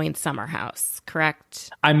not following Summer House,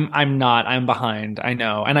 correct? I'm not. I'm behind. I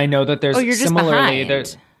know. And I know that there's you're just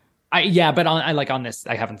behind. But on this,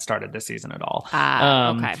 I haven't started this season at all.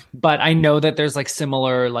 Okay. But I know that there's like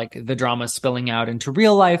similar, like the drama spilling out into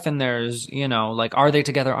real life, and there's, like, are they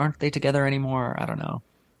together? Aren't they together anymore? I don't know.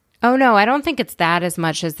 Oh no, I don't think it's that as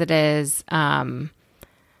much as it is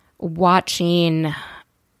watching.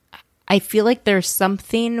 I feel like there's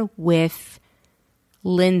something with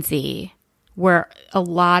Lindsay where a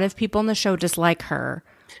lot of people in the show dislike her.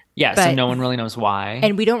 Yes, and no one really knows why.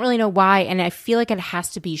 And we don't really know why. And I feel like it has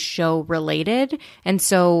to be show related. And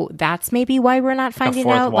so that's maybe why we're not finding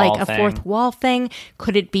out. Like a fourth wall thing.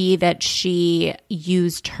 Could it be that she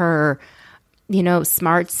used her,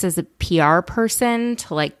 smarts as a PR person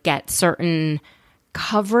to like get certain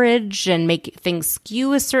coverage and make things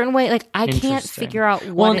skew a certain way? Like, I can't figure out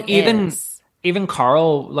what even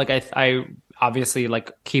Carl, like I obviously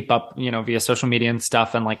like keep up, via social media and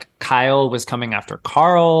stuff. And like Kyle was coming after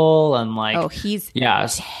Carl, and like, he's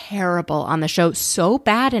terrible on the show. So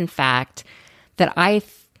bad, in fact, that I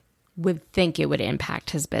would think it would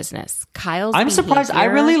impact his business. I'm surprised. I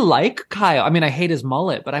really like Kyle. I mean, I hate his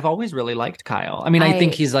mullet, but I've always really liked Kyle. I mean, I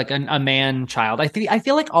think he's like a man child. I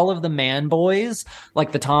feel like all of the man boys,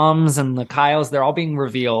 like the Toms and the Kyles, they're all being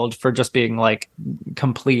revealed for just being like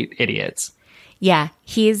complete idiots. Yeah,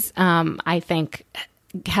 he's, I think,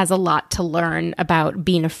 has a lot to learn about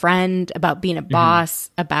being a friend, about being a boss,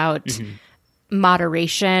 about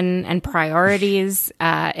moderation and priorities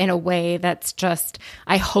in a way that's just,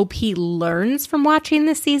 I hope he learns from watching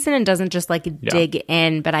this season and doesn't just like dig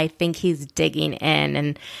in, but I think he's digging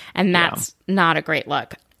in, and that's not a great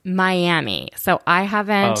look. Miami. So I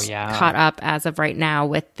haven't caught up as of right now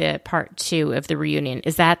with the part 2 of the reunion.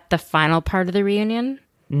 Is that the final part of the reunion?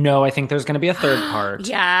 No, I think there's going to be a third part.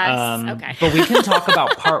 Yes. Okay. But we can talk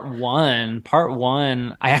about part 1. Part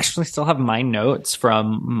 1, I actually still have my notes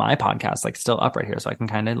from my podcast, like still up right here. So I can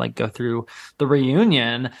kind of like go through the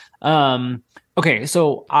reunion. Okay,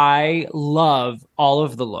 so I love all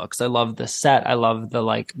of the looks. I love the set. I love the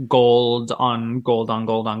like gold on gold on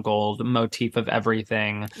gold on gold motif of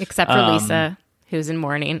everything. Except for Lisa, who's in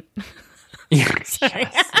mourning. Yes,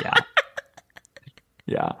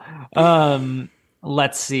 yeah.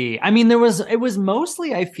 Let's see. I mean, it was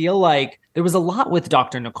mostly, I feel like there was a lot with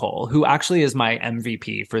Dr. Nicole, who actually is my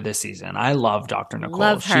MVP for this season. I love Dr. Nicole.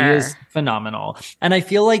 Love her. She is phenomenal. And I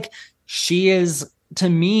feel like she is, to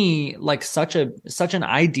me, like such an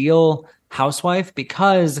ideal housewife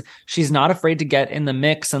because she's not afraid to get in the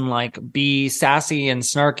mix and like be sassy and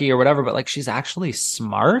snarky or whatever, but like she's actually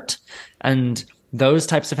smart, and those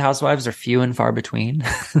types of housewives are few and far between.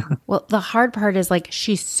 Well, the hard part is like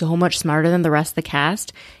she's so much smarter than the rest of the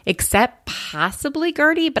cast, except possibly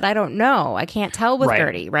Gertie, but I don't know. I can't tell with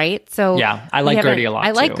Gertie, right? So yeah, I like Gertie a lot.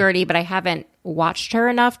 I like Gertie, but I haven't watched her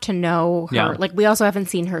enough to know her. Yeah. Like we also haven't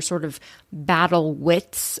seen her sort of battle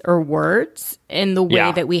wits or words in the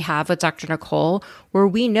way that we have with Dr. Nicole, where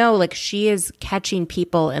we know like she is catching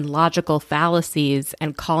people in logical fallacies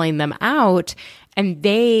and calling them out, and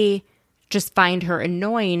they just find her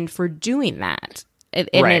annoying for doing that. And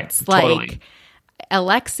it's like totally.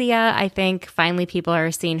 Alexia, I think finally people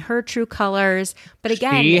are seeing her true colors. But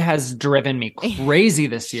again, she has driven me crazy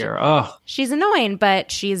this year. Oh, she's annoying, but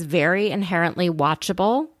she's very inherently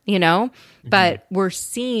watchable, you know? Mm-hmm. But we're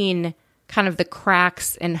seeing kind of the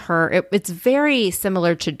cracks in her. It's very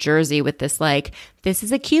similar to Jersey with this, like, this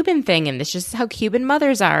is a Cuban thing and this is how Cuban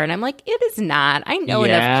mothers are. And I'm like, it is not. I know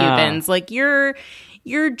enough Cubans. Like,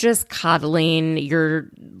 you're just coddling your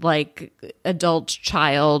like adult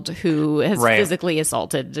child who has physically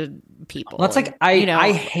assaulted people. That's like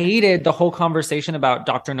I hated the whole conversation about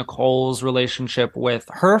Dr. Nicole's relationship with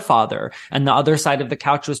her father, and the other side of the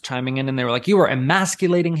couch was chiming in and they were like, you were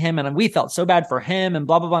emasculating him and we felt so bad for him and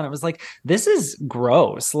blah blah blah. And it was like, this is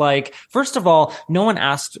gross. Like, first of all, no one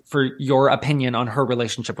asked for your opinion on her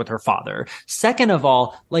relationship with her father. Second of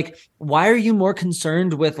all, like, why are you more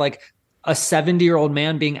concerned with like a 70-year-old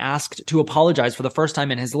man being asked to apologize for the first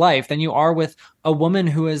time in his life than you are with a woman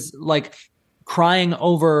who is like crying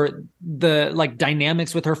over the like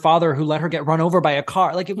dynamics with her father who let her get run over by a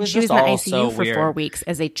car? Like, it was just all so weird. She was in the ICU for 4 weeks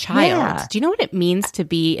as a child. Yeah. Do you know what it means to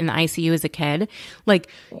be in the ICU as a kid? Like,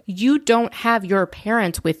 you don't have your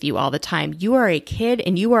parents with you all the time. You are a kid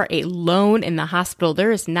and you are alone in the hospital.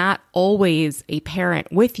 There is not always a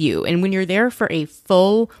parent with you. And when you're there for a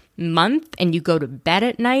full month and you go to bed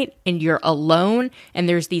at night and you're alone and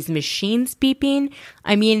there's these machines beeping,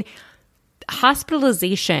 I mean,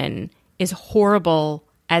 hospitalization is horrible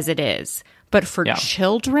as it is, but for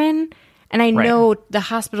children, and I know the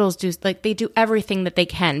hospitals do, like, they do everything that they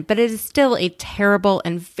can, but it is still a terrible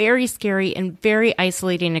and very scary and very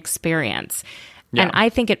isolating experience. And I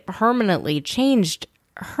think it permanently changed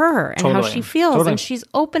her and how she feels, and she's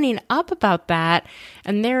opening up about that,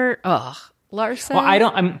 and they're Larsa.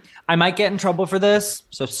 Well, I might get in trouble for this,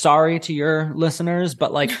 so sorry to your listeners,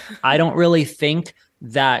 but like, I don't really think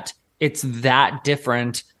that it's that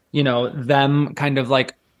different, you know, them kind of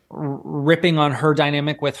like ripping on her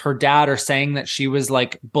dynamic with her dad or saying that she was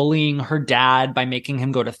like bullying her dad by making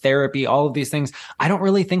him go to therapy, all of these things. I don't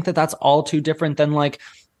really think that that's all too different than like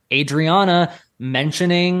Adriana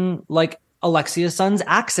mentioning like Alexia's son's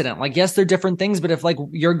accident. Like, yes, they're different things, but if like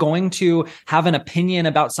you're going to have an opinion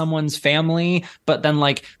about someone's family, but then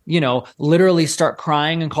like, you know, literally start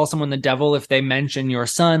crying and call someone the devil if they mention your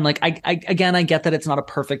son. Like, I get that it's not a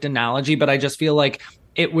perfect analogy, but I just feel like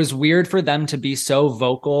it was weird for them to be so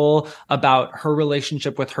vocal about her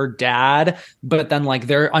relationship with her dad, but then like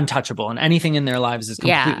they're untouchable and anything in their lives is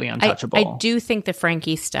completely untouchable. I do think the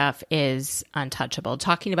Frankie stuff is untouchable.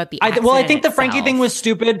 Talking about the I think the Frankie thing was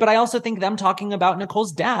stupid, but I also think them talking about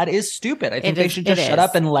Nicole's dad is stupid. I think they should just shut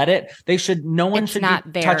up and let it. No one should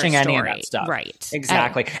be touching any of that stuff. Right.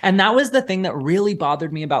 Exactly. And that was the thing that really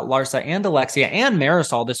bothered me about Larsa and Alexia and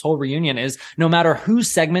Marisol, this whole reunion, is no matter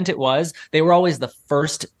whose segment it was, they were always the first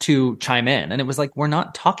to chime in. And it was like, we're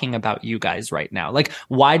not talking about you guys right now. Like,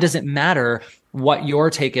 why does it matter what your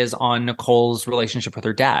take is on Nicole's relationship with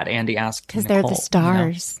her dad? Andy asked. Because they're the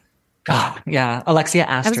stars. God, yeah. Alexia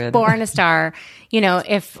Astrid. I was born a star. You know,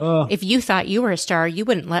 if you thought you were a star, you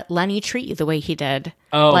wouldn't let Lenny treat you the way he did.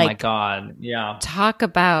 Oh my God. Yeah. Talk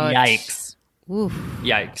about yikes. Oof.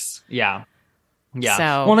 Yikes. Yeah. Yeah. So,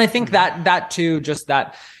 well, and I think that too, just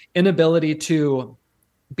that inability to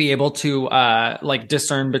be able to like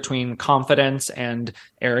discern between confidence and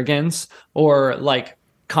arrogance, or like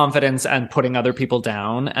confidence and putting other people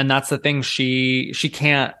down. And that's the thing. She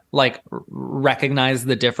can't like recognize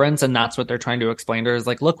the difference. And that's what they're trying to explain to her is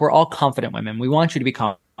like, look, we're all confident women. We want you to be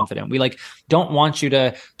confident. We like don't want you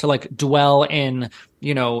to like dwell in,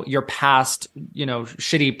 you know, your past, you know,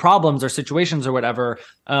 shitty problems or situations or whatever.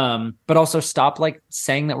 But also stop like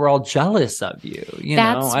saying that we're all jealous of you.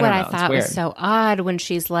 That's what I thought was so odd when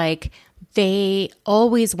she's like, they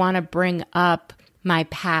always want to bring up my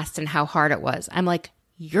past and how hard it was. I'm like,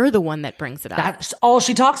 you're the one that brings it up. That's all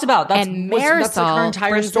she talks about. That's like her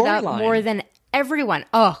entire brings it up storyline. More than everyone.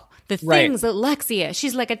 Oh, the things Alexia.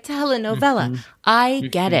 She's like a telenovela. I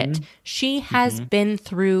get it. She has been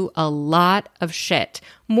through a lot of shit,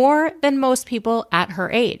 more than most people at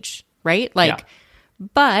her age, right? Like,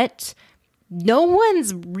 but no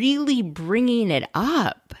one's really bringing it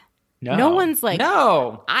up. No one's like,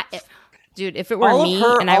 dude. If it were me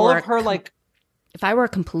and I were if I were a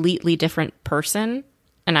completely different person.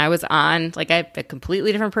 And I was on, like, I have a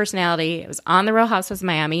completely different personality. I was on The Real Housewives of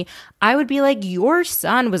Miami. I would be like, your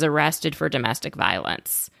son was arrested for domestic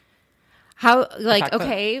violence. How, like,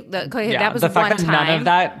 that was one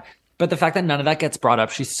time. But the fact that none of that gets brought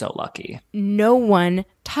up, she's so lucky. No one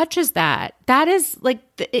touches that. That is, like,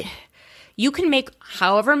 you can make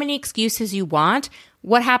however many excuses you want.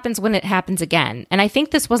 What happens when it happens again? And I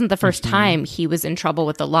think this wasn't the first time he was in trouble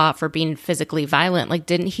with the law for being physically violent. Like,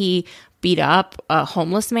 didn't he beat up a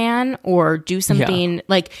homeless man or do something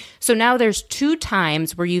like, so now there's 2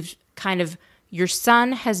 times where you've kind of, your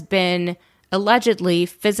son has been allegedly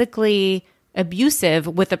physically abusive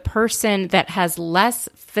with a person that has less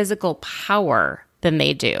physical power than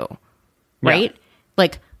they do, right?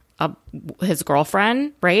 Like his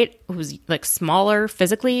girlfriend, right? Who's like smaller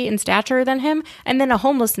physically in stature than him. And then a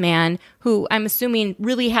homeless man who I'm assuming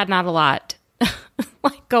really had not a lot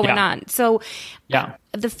like going on. So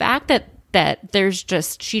the fact that there's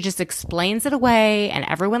just, she just explains it away and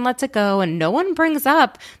everyone lets it go and no one brings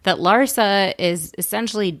up that Larsa is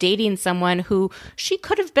essentially dating someone who she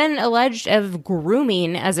could have been alleged of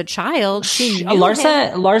grooming as a child.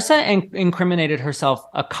 Larsa incriminated herself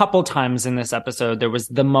a couple times in this episode. There was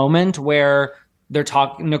the moment where they're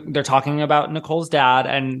talking about Nicole's dad,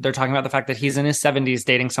 and they're talking about the fact that he's in his 70s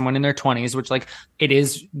dating someone in their 20s, which, like, it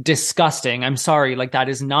is disgusting. I'm sorry. Like, that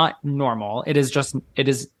is not normal. It is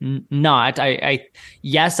not.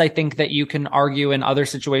 Yes, I think that you can argue in other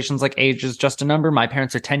situations, like, age is just a number. My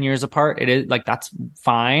parents are 10 years apart. It is like, that's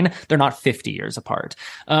fine. They're not 50 years apart.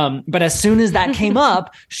 But as soon as that came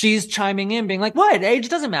up, she's chiming in being like, what? Age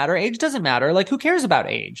doesn't matter. Age doesn't matter. Like, who cares about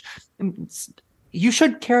age? You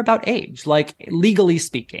should care about age. Like, legally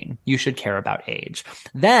speaking, you should care about age.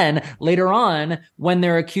 Then later on, when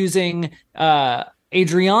they're accusing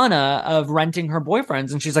Adriana of renting her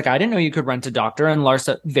boyfriends, and she's like, I didn't know you could rent a doctor. And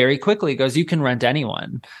Larsa very quickly goes, you can rent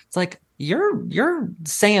anyone. It's like, you're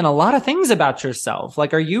saying a lot of things about yourself.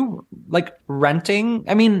 Like, are you like renting?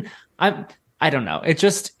 I mean, I don't know.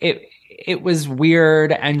 It was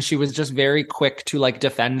weird. And she was just very quick to like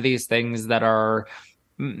defend these things that are,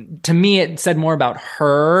 to me, it said more about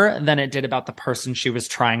her than it did about the person she was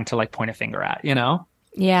trying to like point a finger at, you know?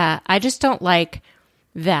 Yeah. I just don't like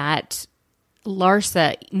that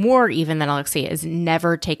Larsa, more even than Alexia, is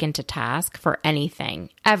never taken to task for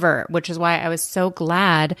anything ever, which is why I was so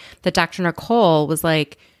glad that Dr. Nicole was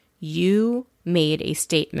like, you made a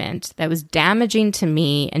statement that was damaging to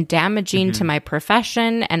me and damaging to my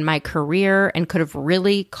profession and my career and could have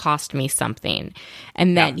really cost me something.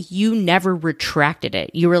 And that you never retracted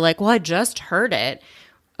it. You were like, well, I just heard it.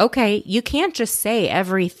 Okay, you can't just say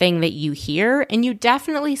everything that you hear. And you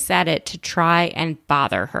definitely said it to try and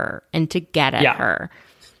bother her and to get at her.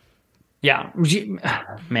 Yeah.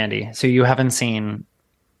 Mandy, so you haven't seen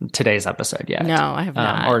today's episode yet. No, I have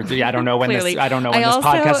not. I don't know when this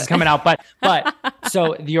podcast is coming out, but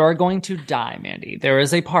so you're going to die, Mandy. There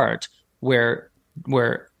is a part where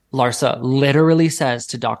Larsa literally says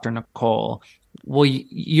to Dr. Nicole, well,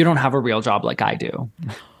 you don't have a real job like I do.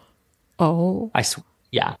 Oh,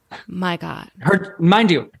 yeah. My God. Mind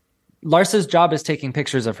you, Larsa's job is taking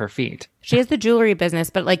pictures of her feet. She has the jewelry business,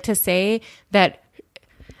 but like to say that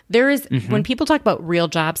there is, when people talk about real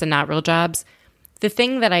jobs and not real jobs, the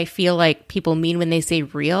thing that I feel like people mean when they say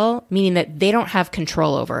real, meaning that they don't have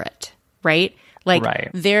control over it, right? Like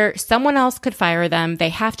Right. someone else could fire them. They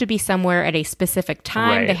have to be somewhere at a specific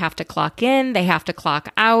time. Right. They have to clock in. They have to clock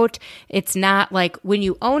out. It's not like when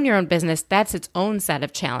you own your own business, that's its own set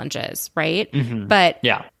of challenges, right? But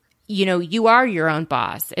Yeah. you know, you are your own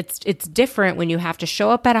boss. It's different when you have to show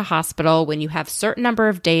up at a hospital, when you have certain number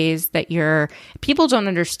of days that people don't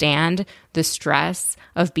understand the stress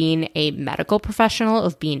of being a medical professional,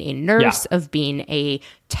 of being a nurse, of being a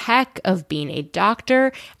tech, of being a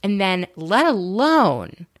doctor, and then let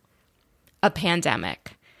alone a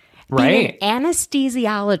pandemic. Right. Being an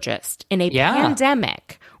anesthesiologist in a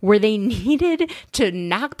pandemic where they needed to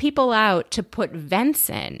knock people out to put vents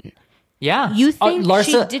in. Yeah. You think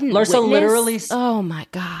she didn't Larsa witness? literally... Oh, my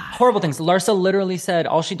God. Horrible things. Larsa literally said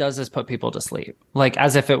all she does is put people to sleep, like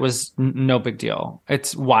as if it was no big deal.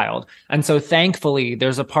 It's wild. And so thankfully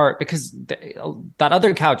there's a part, because that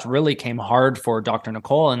other couch really came hard for Dr.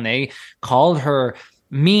 Nicole, and they called her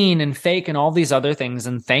mean and fake and all these other things.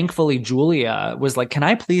 And thankfully Julia was like, can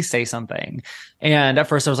I please say something? And at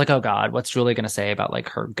first I was like, oh God, what's Julia going to say about like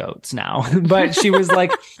her goats now? But she was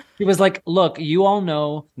like, look, you all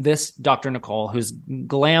know this Dr. Nicole who's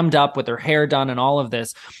glammed up with her hair done and all of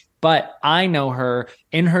this. But I know her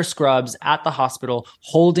in her scrubs at the hospital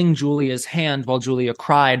holding Julia's hand while Julia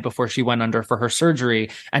cried before she went under for her surgery.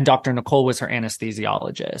 And Dr. Nicole was her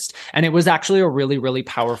anesthesiologist. And it was actually a really, really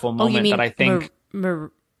powerful moment that I think...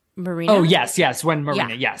 Marina? Oh, yes. When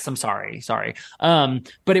Marina. Yes. I'm sorry.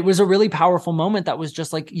 But it was a really powerful moment that was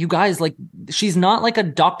just like, you guys, like, she's not like a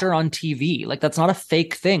doctor on TV. Like, that's not a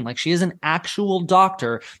fake thing. Like, she is an actual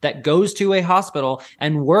doctor that goes to a hospital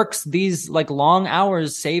and works these like long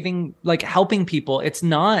hours saving, like helping people. It's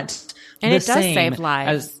not. And it does save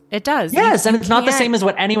lives. It does. Yes. And it's not the same as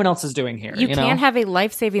what anyone else is doing here. You can't have a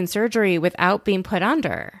life-saving surgery without being put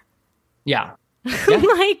under. Yeah.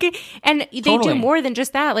 Like, and they do more than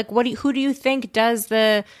just that. Like, who do you think does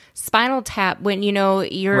the spinal tap when, you know,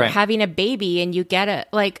 you're having a baby and you get it?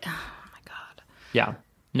 Like, oh my God. Yeah.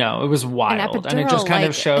 No, it was wild. And it just kind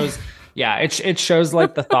of shows, it shows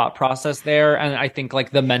like the thought process there. And I think like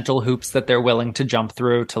the mental hoops that they're willing to jump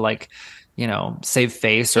through to like, you know, save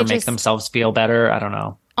face or make themselves feel better. I don't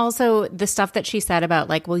know. Also, the stuff that she said about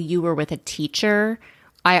like, well, you were with a teacher,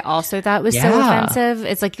 I also thought was so offensive.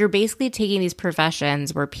 It's like you're basically taking these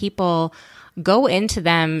professions where people go into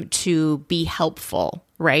them to be helpful,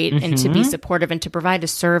 right? And to be supportive and to provide a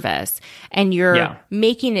service. And you're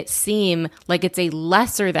making it seem like it's a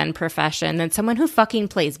lesser than profession than someone who fucking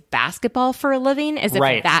plays basketball for a living, as if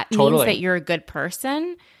that means that you're a good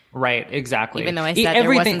person. Right, exactly. Even though I said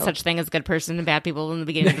there wasn't such thing as good person and bad people in the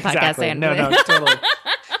beginning of the podcast. No, totally.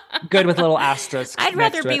 Good with little asterisks. I'd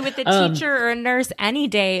rather be with a teacher or a nurse any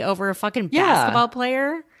day over a fucking basketball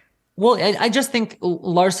player. Well, I just think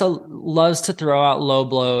Larsa loves to throw out low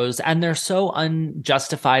blows, and they're so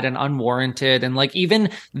unjustified and unwarranted. And like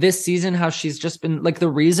even this season, how she's just been like, the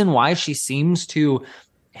reason why she seems to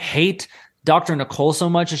hate Dr. Nicole so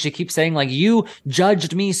much, as she keeps saying like, you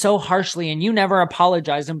judged me so harshly and you never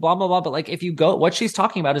apologized and blah, blah, blah. But like, if you go, what she's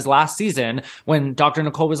talking about is last season when Dr.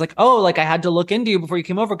 Nicole was like, oh, like I had to look into you before you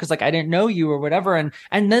came over because like I didn't know you or whatever.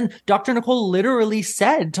 And then Dr. Nicole literally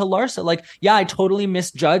said to Larsa, like, yeah, I totally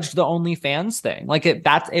misjudged the OnlyFans thing. Like it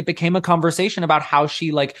became a conversation about how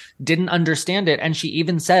she like didn't understand it. And she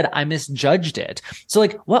even said, I misjudged it. So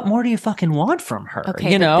like, what more do you fucking want from her?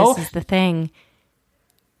 Okay, you know, this is the thing.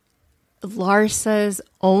 Larsa's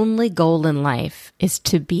only goal in life is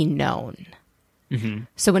to be known.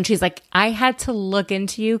 So when she's like, I had to look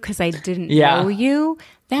into you because I didn't know you,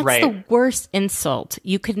 that's the worst insult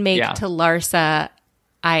you could make to Larsa.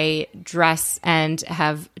 I dress and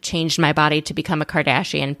have changed my body to become a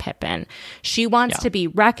Kardashian Pippin. She wants to be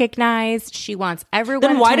recognized. She wants everyone to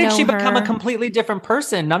know her. Then why did she become a completely different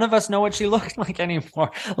person? None of us know what she looked like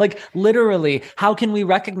anymore. Like literally, how can we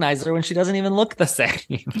recognize her when she doesn't even look the same?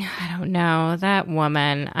 I don't know. That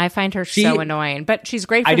woman, I find her so annoying, but she's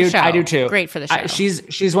great for the show. I do too. Great for the show.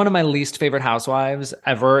 She's one of my least favorite housewives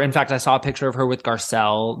ever. In fact, I saw a picture of her with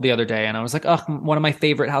Garcelle the other day and I was like, oh, one of my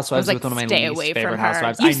favorite housewives with one of my least favorite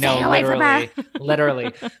housewives. I know,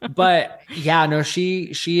 literally. But yeah, no,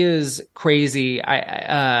 she is crazy.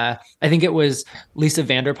 I think it was Lisa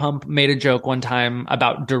Vanderpump made a joke one time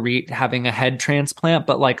about Dorit having a head transplant,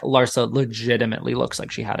 but like Larsa legitimately looks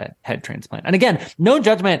like she had a head transplant. And again, no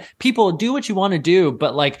judgment. People do what you want to do,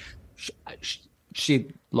 but like she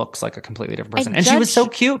looks like a completely different person. And she was so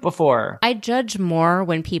cute before. I judge more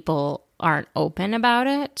when people aren't open about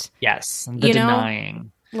it. Yes, the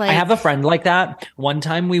denying. Like, I have a friend like that. One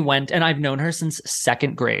time we went, and I've known her since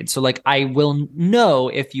second grade. So like I will know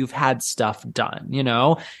if you've had stuff done, you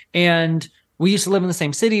know? And we used to live in the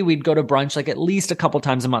same city. We'd go to brunch like at least a couple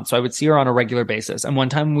times a month. So I would see her on a regular basis. And one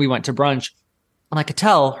time we went to brunch and I could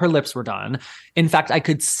tell her lips were done. In fact, I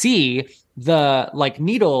could see the like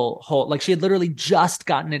needle hole, like she had literally just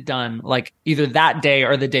gotten it done, like either that day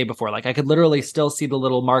or the day before. Like I could literally still see the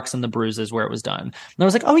little marks and the bruises where it was done. And I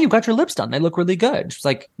was like, oh, you got your lips done. They look really good. She's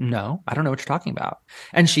like, no, I don't know what you're talking about.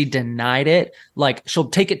 And she denied it. Like she'll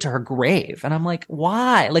take it to her grave. And I'm like,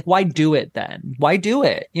 why? Like, why do it then? Why do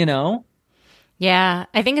it? You know? Yeah,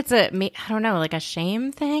 I think it's I don't know, like a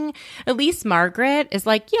shame thing. At least Margaret is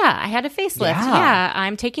like, yeah, I had a facelift. Yeah,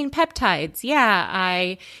 I'm taking peptides.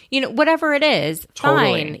 Yeah, whatever it is,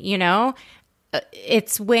 totally. fine,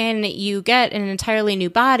 It's when you get an entirely new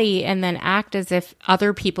body and then act as if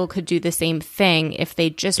other people could do the same thing if they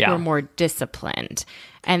just were more disciplined.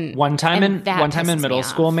 And one time in middle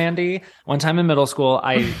school, Mandy,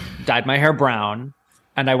 I dyed my hair brown.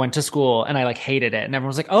 And I went to school and I like hated it. And everyone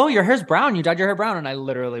was like, oh, your hair's brown. You dyed your hair brown. And I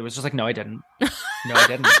literally was just like, no, I didn't. No, I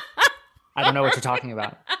didn't. I don't know what you're talking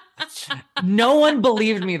about. No one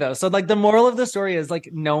believed me though. So like the moral of the story is like,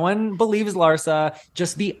 no one believes Larsa.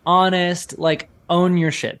 Just be honest. Like own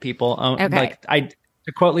your shit, people. Okay. Like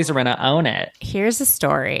to quote Lisa Rinna, own it. Here's a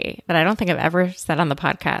story that I don't think I've ever said on the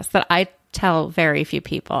podcast that I tell very few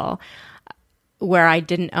people where I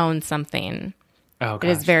didn't own something. Oh, gosh.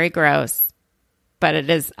 It is very gross. But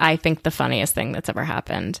it is, I think, the funniest thing that's ever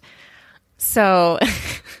happened. So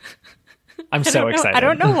I'm so excited. I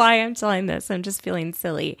don't know why I'm telling this. I'm just feeling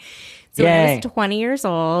silly. So when I was 20 years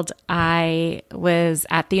old, I was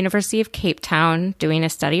at the University of Cape Town doing a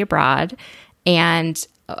study abroad. And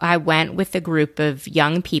I went with a group of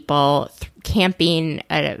young people camping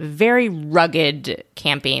at a very rugged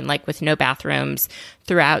camping, like with no bathrooms,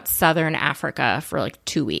 throughout southern Africa for like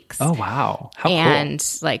 2 weeks. Oh, wow. How and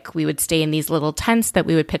cool. Like we would stay in these little tents that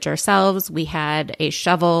we would pitch ourselves. We had a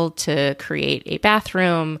shovel to create a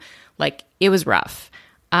bathroom. Like it was rough.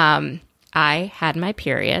 I had my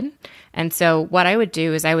period. And so what I would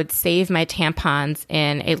do is I would save my tampons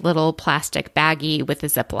in a little plastic baggie with a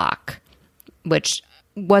Ziploc, which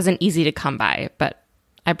wasn't easy to come by, but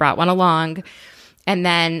I brought one along. And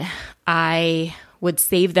then I would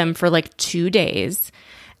save them for like 2 days.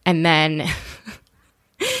 And then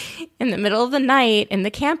in the middle of the night in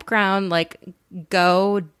the campground, like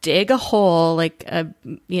go dig a hole like a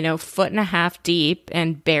 1.5 feet deep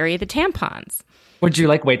and bury the tampons. Would you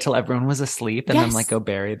like wait till everyone was asleep and then like go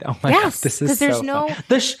bury them? Oh my God, this is so there's no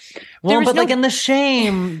fun. Like in the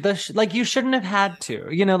shame, like you shouldn't have had to,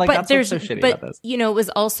 like that's what's so shitty about this. It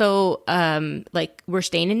was also like we're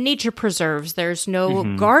staying in nature preserves. There's no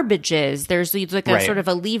garbages. There's like a sort of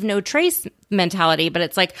a leave no trace mentality, but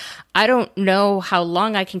it's like, I don't know how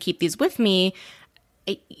long I can keep these with me.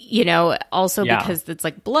 Also because it's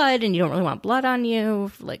like blood and you don't really want blood on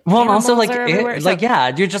you. Like, well, and also like,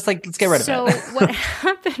 you're just like, let's get rid of it. So what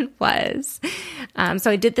happened was,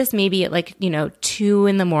 so I did this maybe at like, 2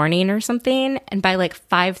 a.m. or something. And by like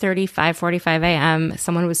 5:30, 5:45 a.m.,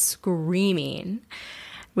 someone was screaming.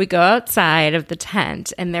 We go outside of the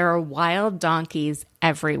tent and there are wild donkeys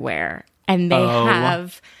everywhere. And they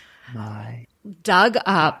have dug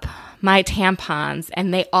up my tampons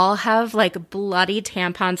and they all have like bloody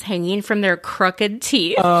tampons hanging from their crooked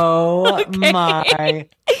teeth. Oh my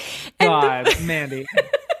God, Mandy.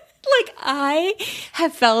 Like I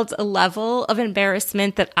have felt a level of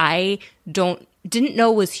embarrassment that I didn't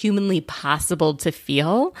know was humanly possible to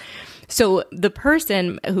feel. So the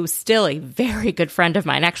person who's still a very good friend of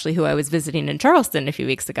mine, actually who I was visiting in Charleston a few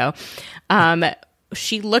weeks ago,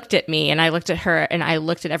 she looked at me and I looked at her and I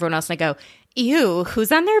looked at everyone else and I go, ew,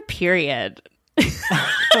 who's on their period?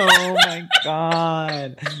 Oh my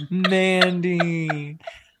God, Mandy.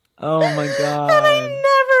 Oh my God. And I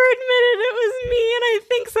never admitted it was me. And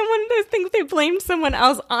I think they blamed someone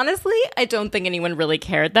else. Honestly, I don't think anyone really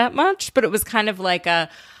cared that much, but it was kind of like a,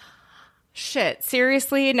 shit,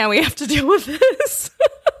 seriously? Now we have to deal with this?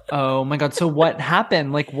 Oh my God. So what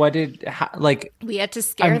happened? Like, what did, we had to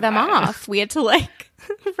scare them off. We had to like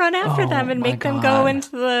run after them and make them go into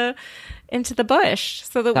the bush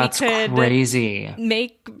so that That's we could crazy.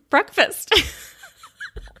 Make breakfast.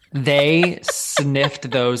 They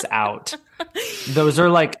sniffed those out. Those are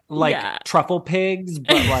like truffle pigs,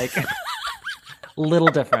 but like little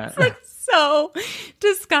different. It's like so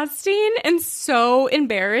disgusting and so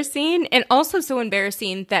embarrassing, and also so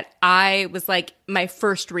embarrassing that I was like, my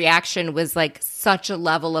first reaction was like such a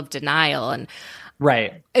level of denial, and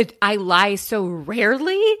Right. I lie so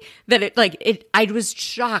rarely that I was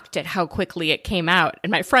shocked at how quickly it came out.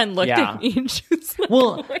 And my friend looked at me and she was like,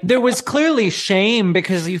 well, there was clearly shame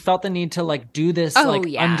because you felt the need to like do this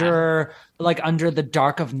under the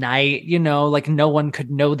dark of night, you know, like no one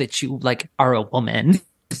could know that you like are a woman.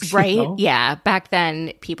 Right. You know? Yeah. Back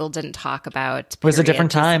then, people didn't talk about periods. It was a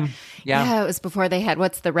different time. Yeah. Yeah. It was before they had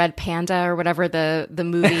what's the Red Panda or whatever the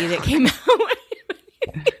movie that came out.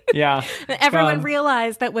 Yeah. Everyone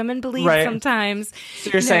realized that women bleed sometimes. So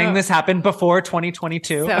you're saying this happened before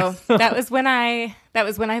 2022? So that was when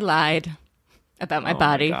I lied about my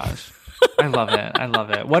body. My gosh. I love it. I love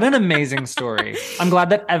it. What an amazing story. I'm glad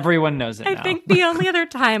that everyone knows it now. I think the only other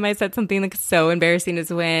time I said something like so embarrassing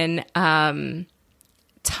is when Tom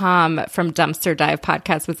from Dumpster Dive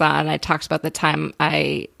podcast was on. I talked about the time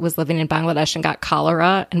I was living in Bangladesh and got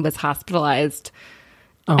cholera and was hospitalized.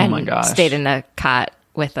 Oh my gosh. Stayed in a cot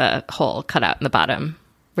with a hole cut out in the bottom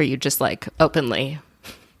where you just like openly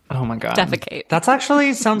oh my God. defecate. That's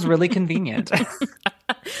actually sounds really convenient.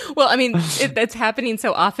 Well, I mean, it's happening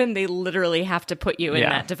so often, they literally have to put you in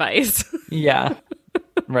that device. Yeah.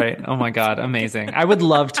 Right. Oh my God. Amazing. I would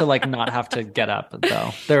love to like not have to get up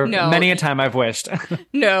though. Many a time I've wished.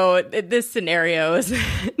 No, this scenario is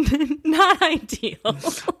not ideal.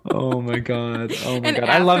 Oh my God. Oh my and God.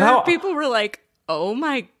 I love how people were like, oh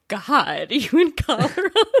my God, you in Colorado?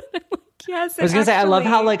 I'm like, yes. I was going to say, I love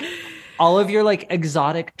how like all of your like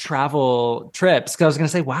exotic travel trips. Cause I was going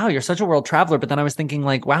to say, wow, you're such a world traveler. But then I was thinking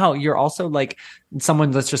like, wow, you're also like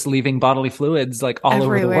someone that's just leaving bodily fluids like all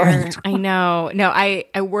everywhere. Over the world. I know. No, I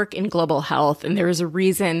work in global health and there is a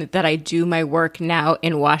reason that I do my work now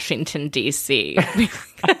in Washington, D.C.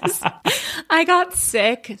 because I got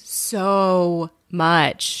sick so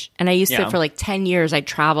much. And I used to, for like 10 years, I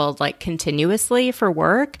traveled like continuously for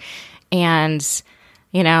work. And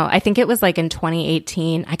you know, I think it was like in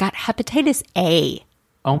 2018, I got hepatitis A.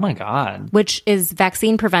 Oh my God. Which is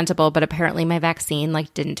vaccine preventable, but apparently my vaccine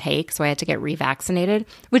like didn't take, so I had to get revaccinated,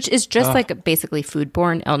 which is just like basically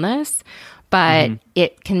foodborne illness, but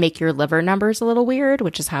it can make your liver numbers a little weird,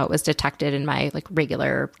 which is how it was detected in my like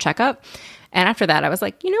regular checkup. And after that, I was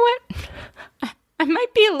like, you know what? I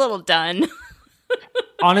might be a little done.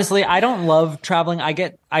 Honestly, I don't love traveling. I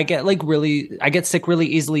get sick really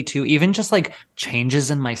easily too. Even just like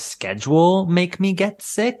changes in my schedule make me get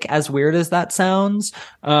sick, as weird as that sounds.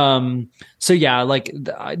 So yeah, like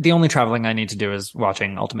the only traveling I need to do is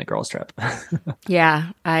watching Ultimate Girls Trip.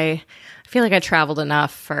 Yeah, I feel like I traveled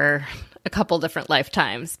enough for a couple different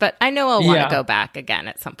lifetimes, but I know I'll want to go back again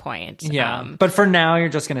at some point. Yeah. But for now, you're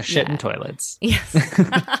just going to shit in toilets. Yes.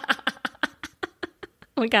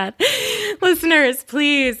 Oh my God. Listeners,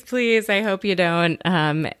 please, I hope you don't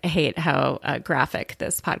hate how graphic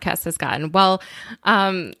this podcast has gotten. Well,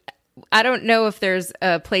 I don't know if there's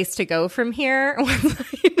a place to go from here once I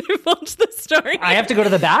divulge the story. I have to go to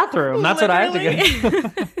the bathroom. That's literally what I have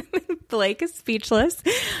to go. Blake is speechless.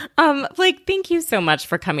 Blake, thank you so much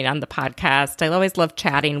for coming on the podcast. I always love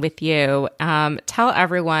chatting with you. Tell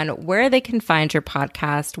everyone where they can find your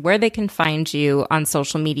podcast, where they can find you on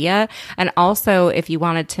social media, and also if you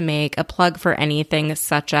wanted to make a plug for anything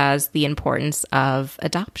such as the importance of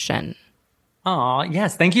adoption. Oh,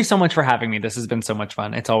 yes. Thank you so much for having me. This has been so much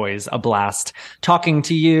fun. It's always a blast talking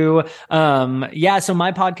to you. So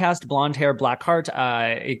my podcast, Blonde Hair, Black Heart,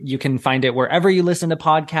 you can find it wherever you listen to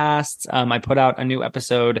podcasts. I put out a new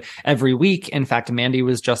episode every week. In fact, Mandy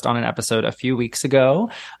was just on an episode a few weeks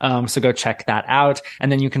ago. So go check that out.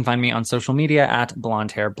 And then you can find me on social media at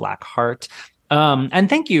Blonde Hair, Black Heart. And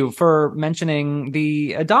thank you for mentioning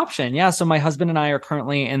the adoption. Yeah. So my husband and I are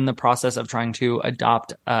currently in the process of trying to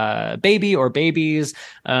adopt a baby or babies.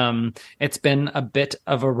 It's been a bit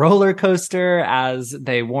of a roller coaster, as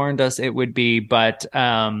they warned us it would be, but,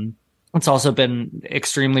 it's also been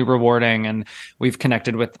extremely rewarding, and we've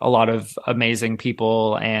connected with a lot of amazing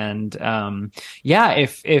people. And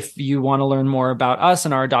if you want to learn more about us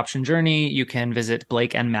and our adoption journey, you can visit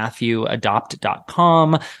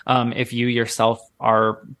blakeandmatthewadopt.com. If you yourself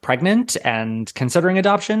are pregnant and considering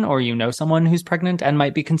adoption, or you know someone who's pregnant and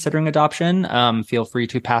might be considering adoption, feel free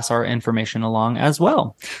to pass our information along as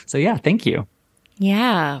well. So yeah, thank you.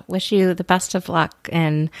 Yeah. Wish you the best of luck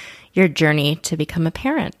in your journey to become a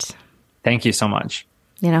parent. Thank you so much.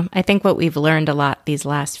 You know, I think what we've learned a lot these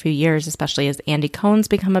last few years, especially as Andy Cohen's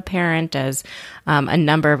become a parent, as a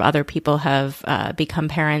number of other people have become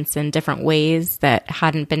parents in different ways that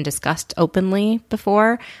hadn't been discussed openly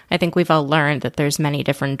before. I think we've all learned that there's many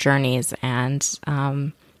different journeys, and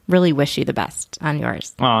really wish you the best on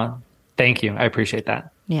yours. Thank you. I appreciate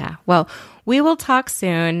that. Yeah. Well, we will talk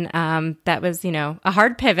soon. That was, a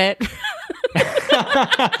hard pivot.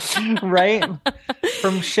 Right?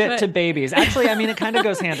 From shit to babies. Actually, I mean, it kind of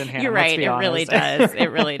goes hand in hand. You're right. It really does. It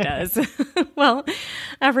really does. Well,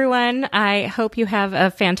 everyone, I hope you have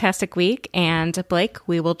a fantastic week. And Blake,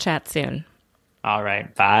 we will chat soon. All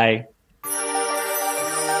right. Bye.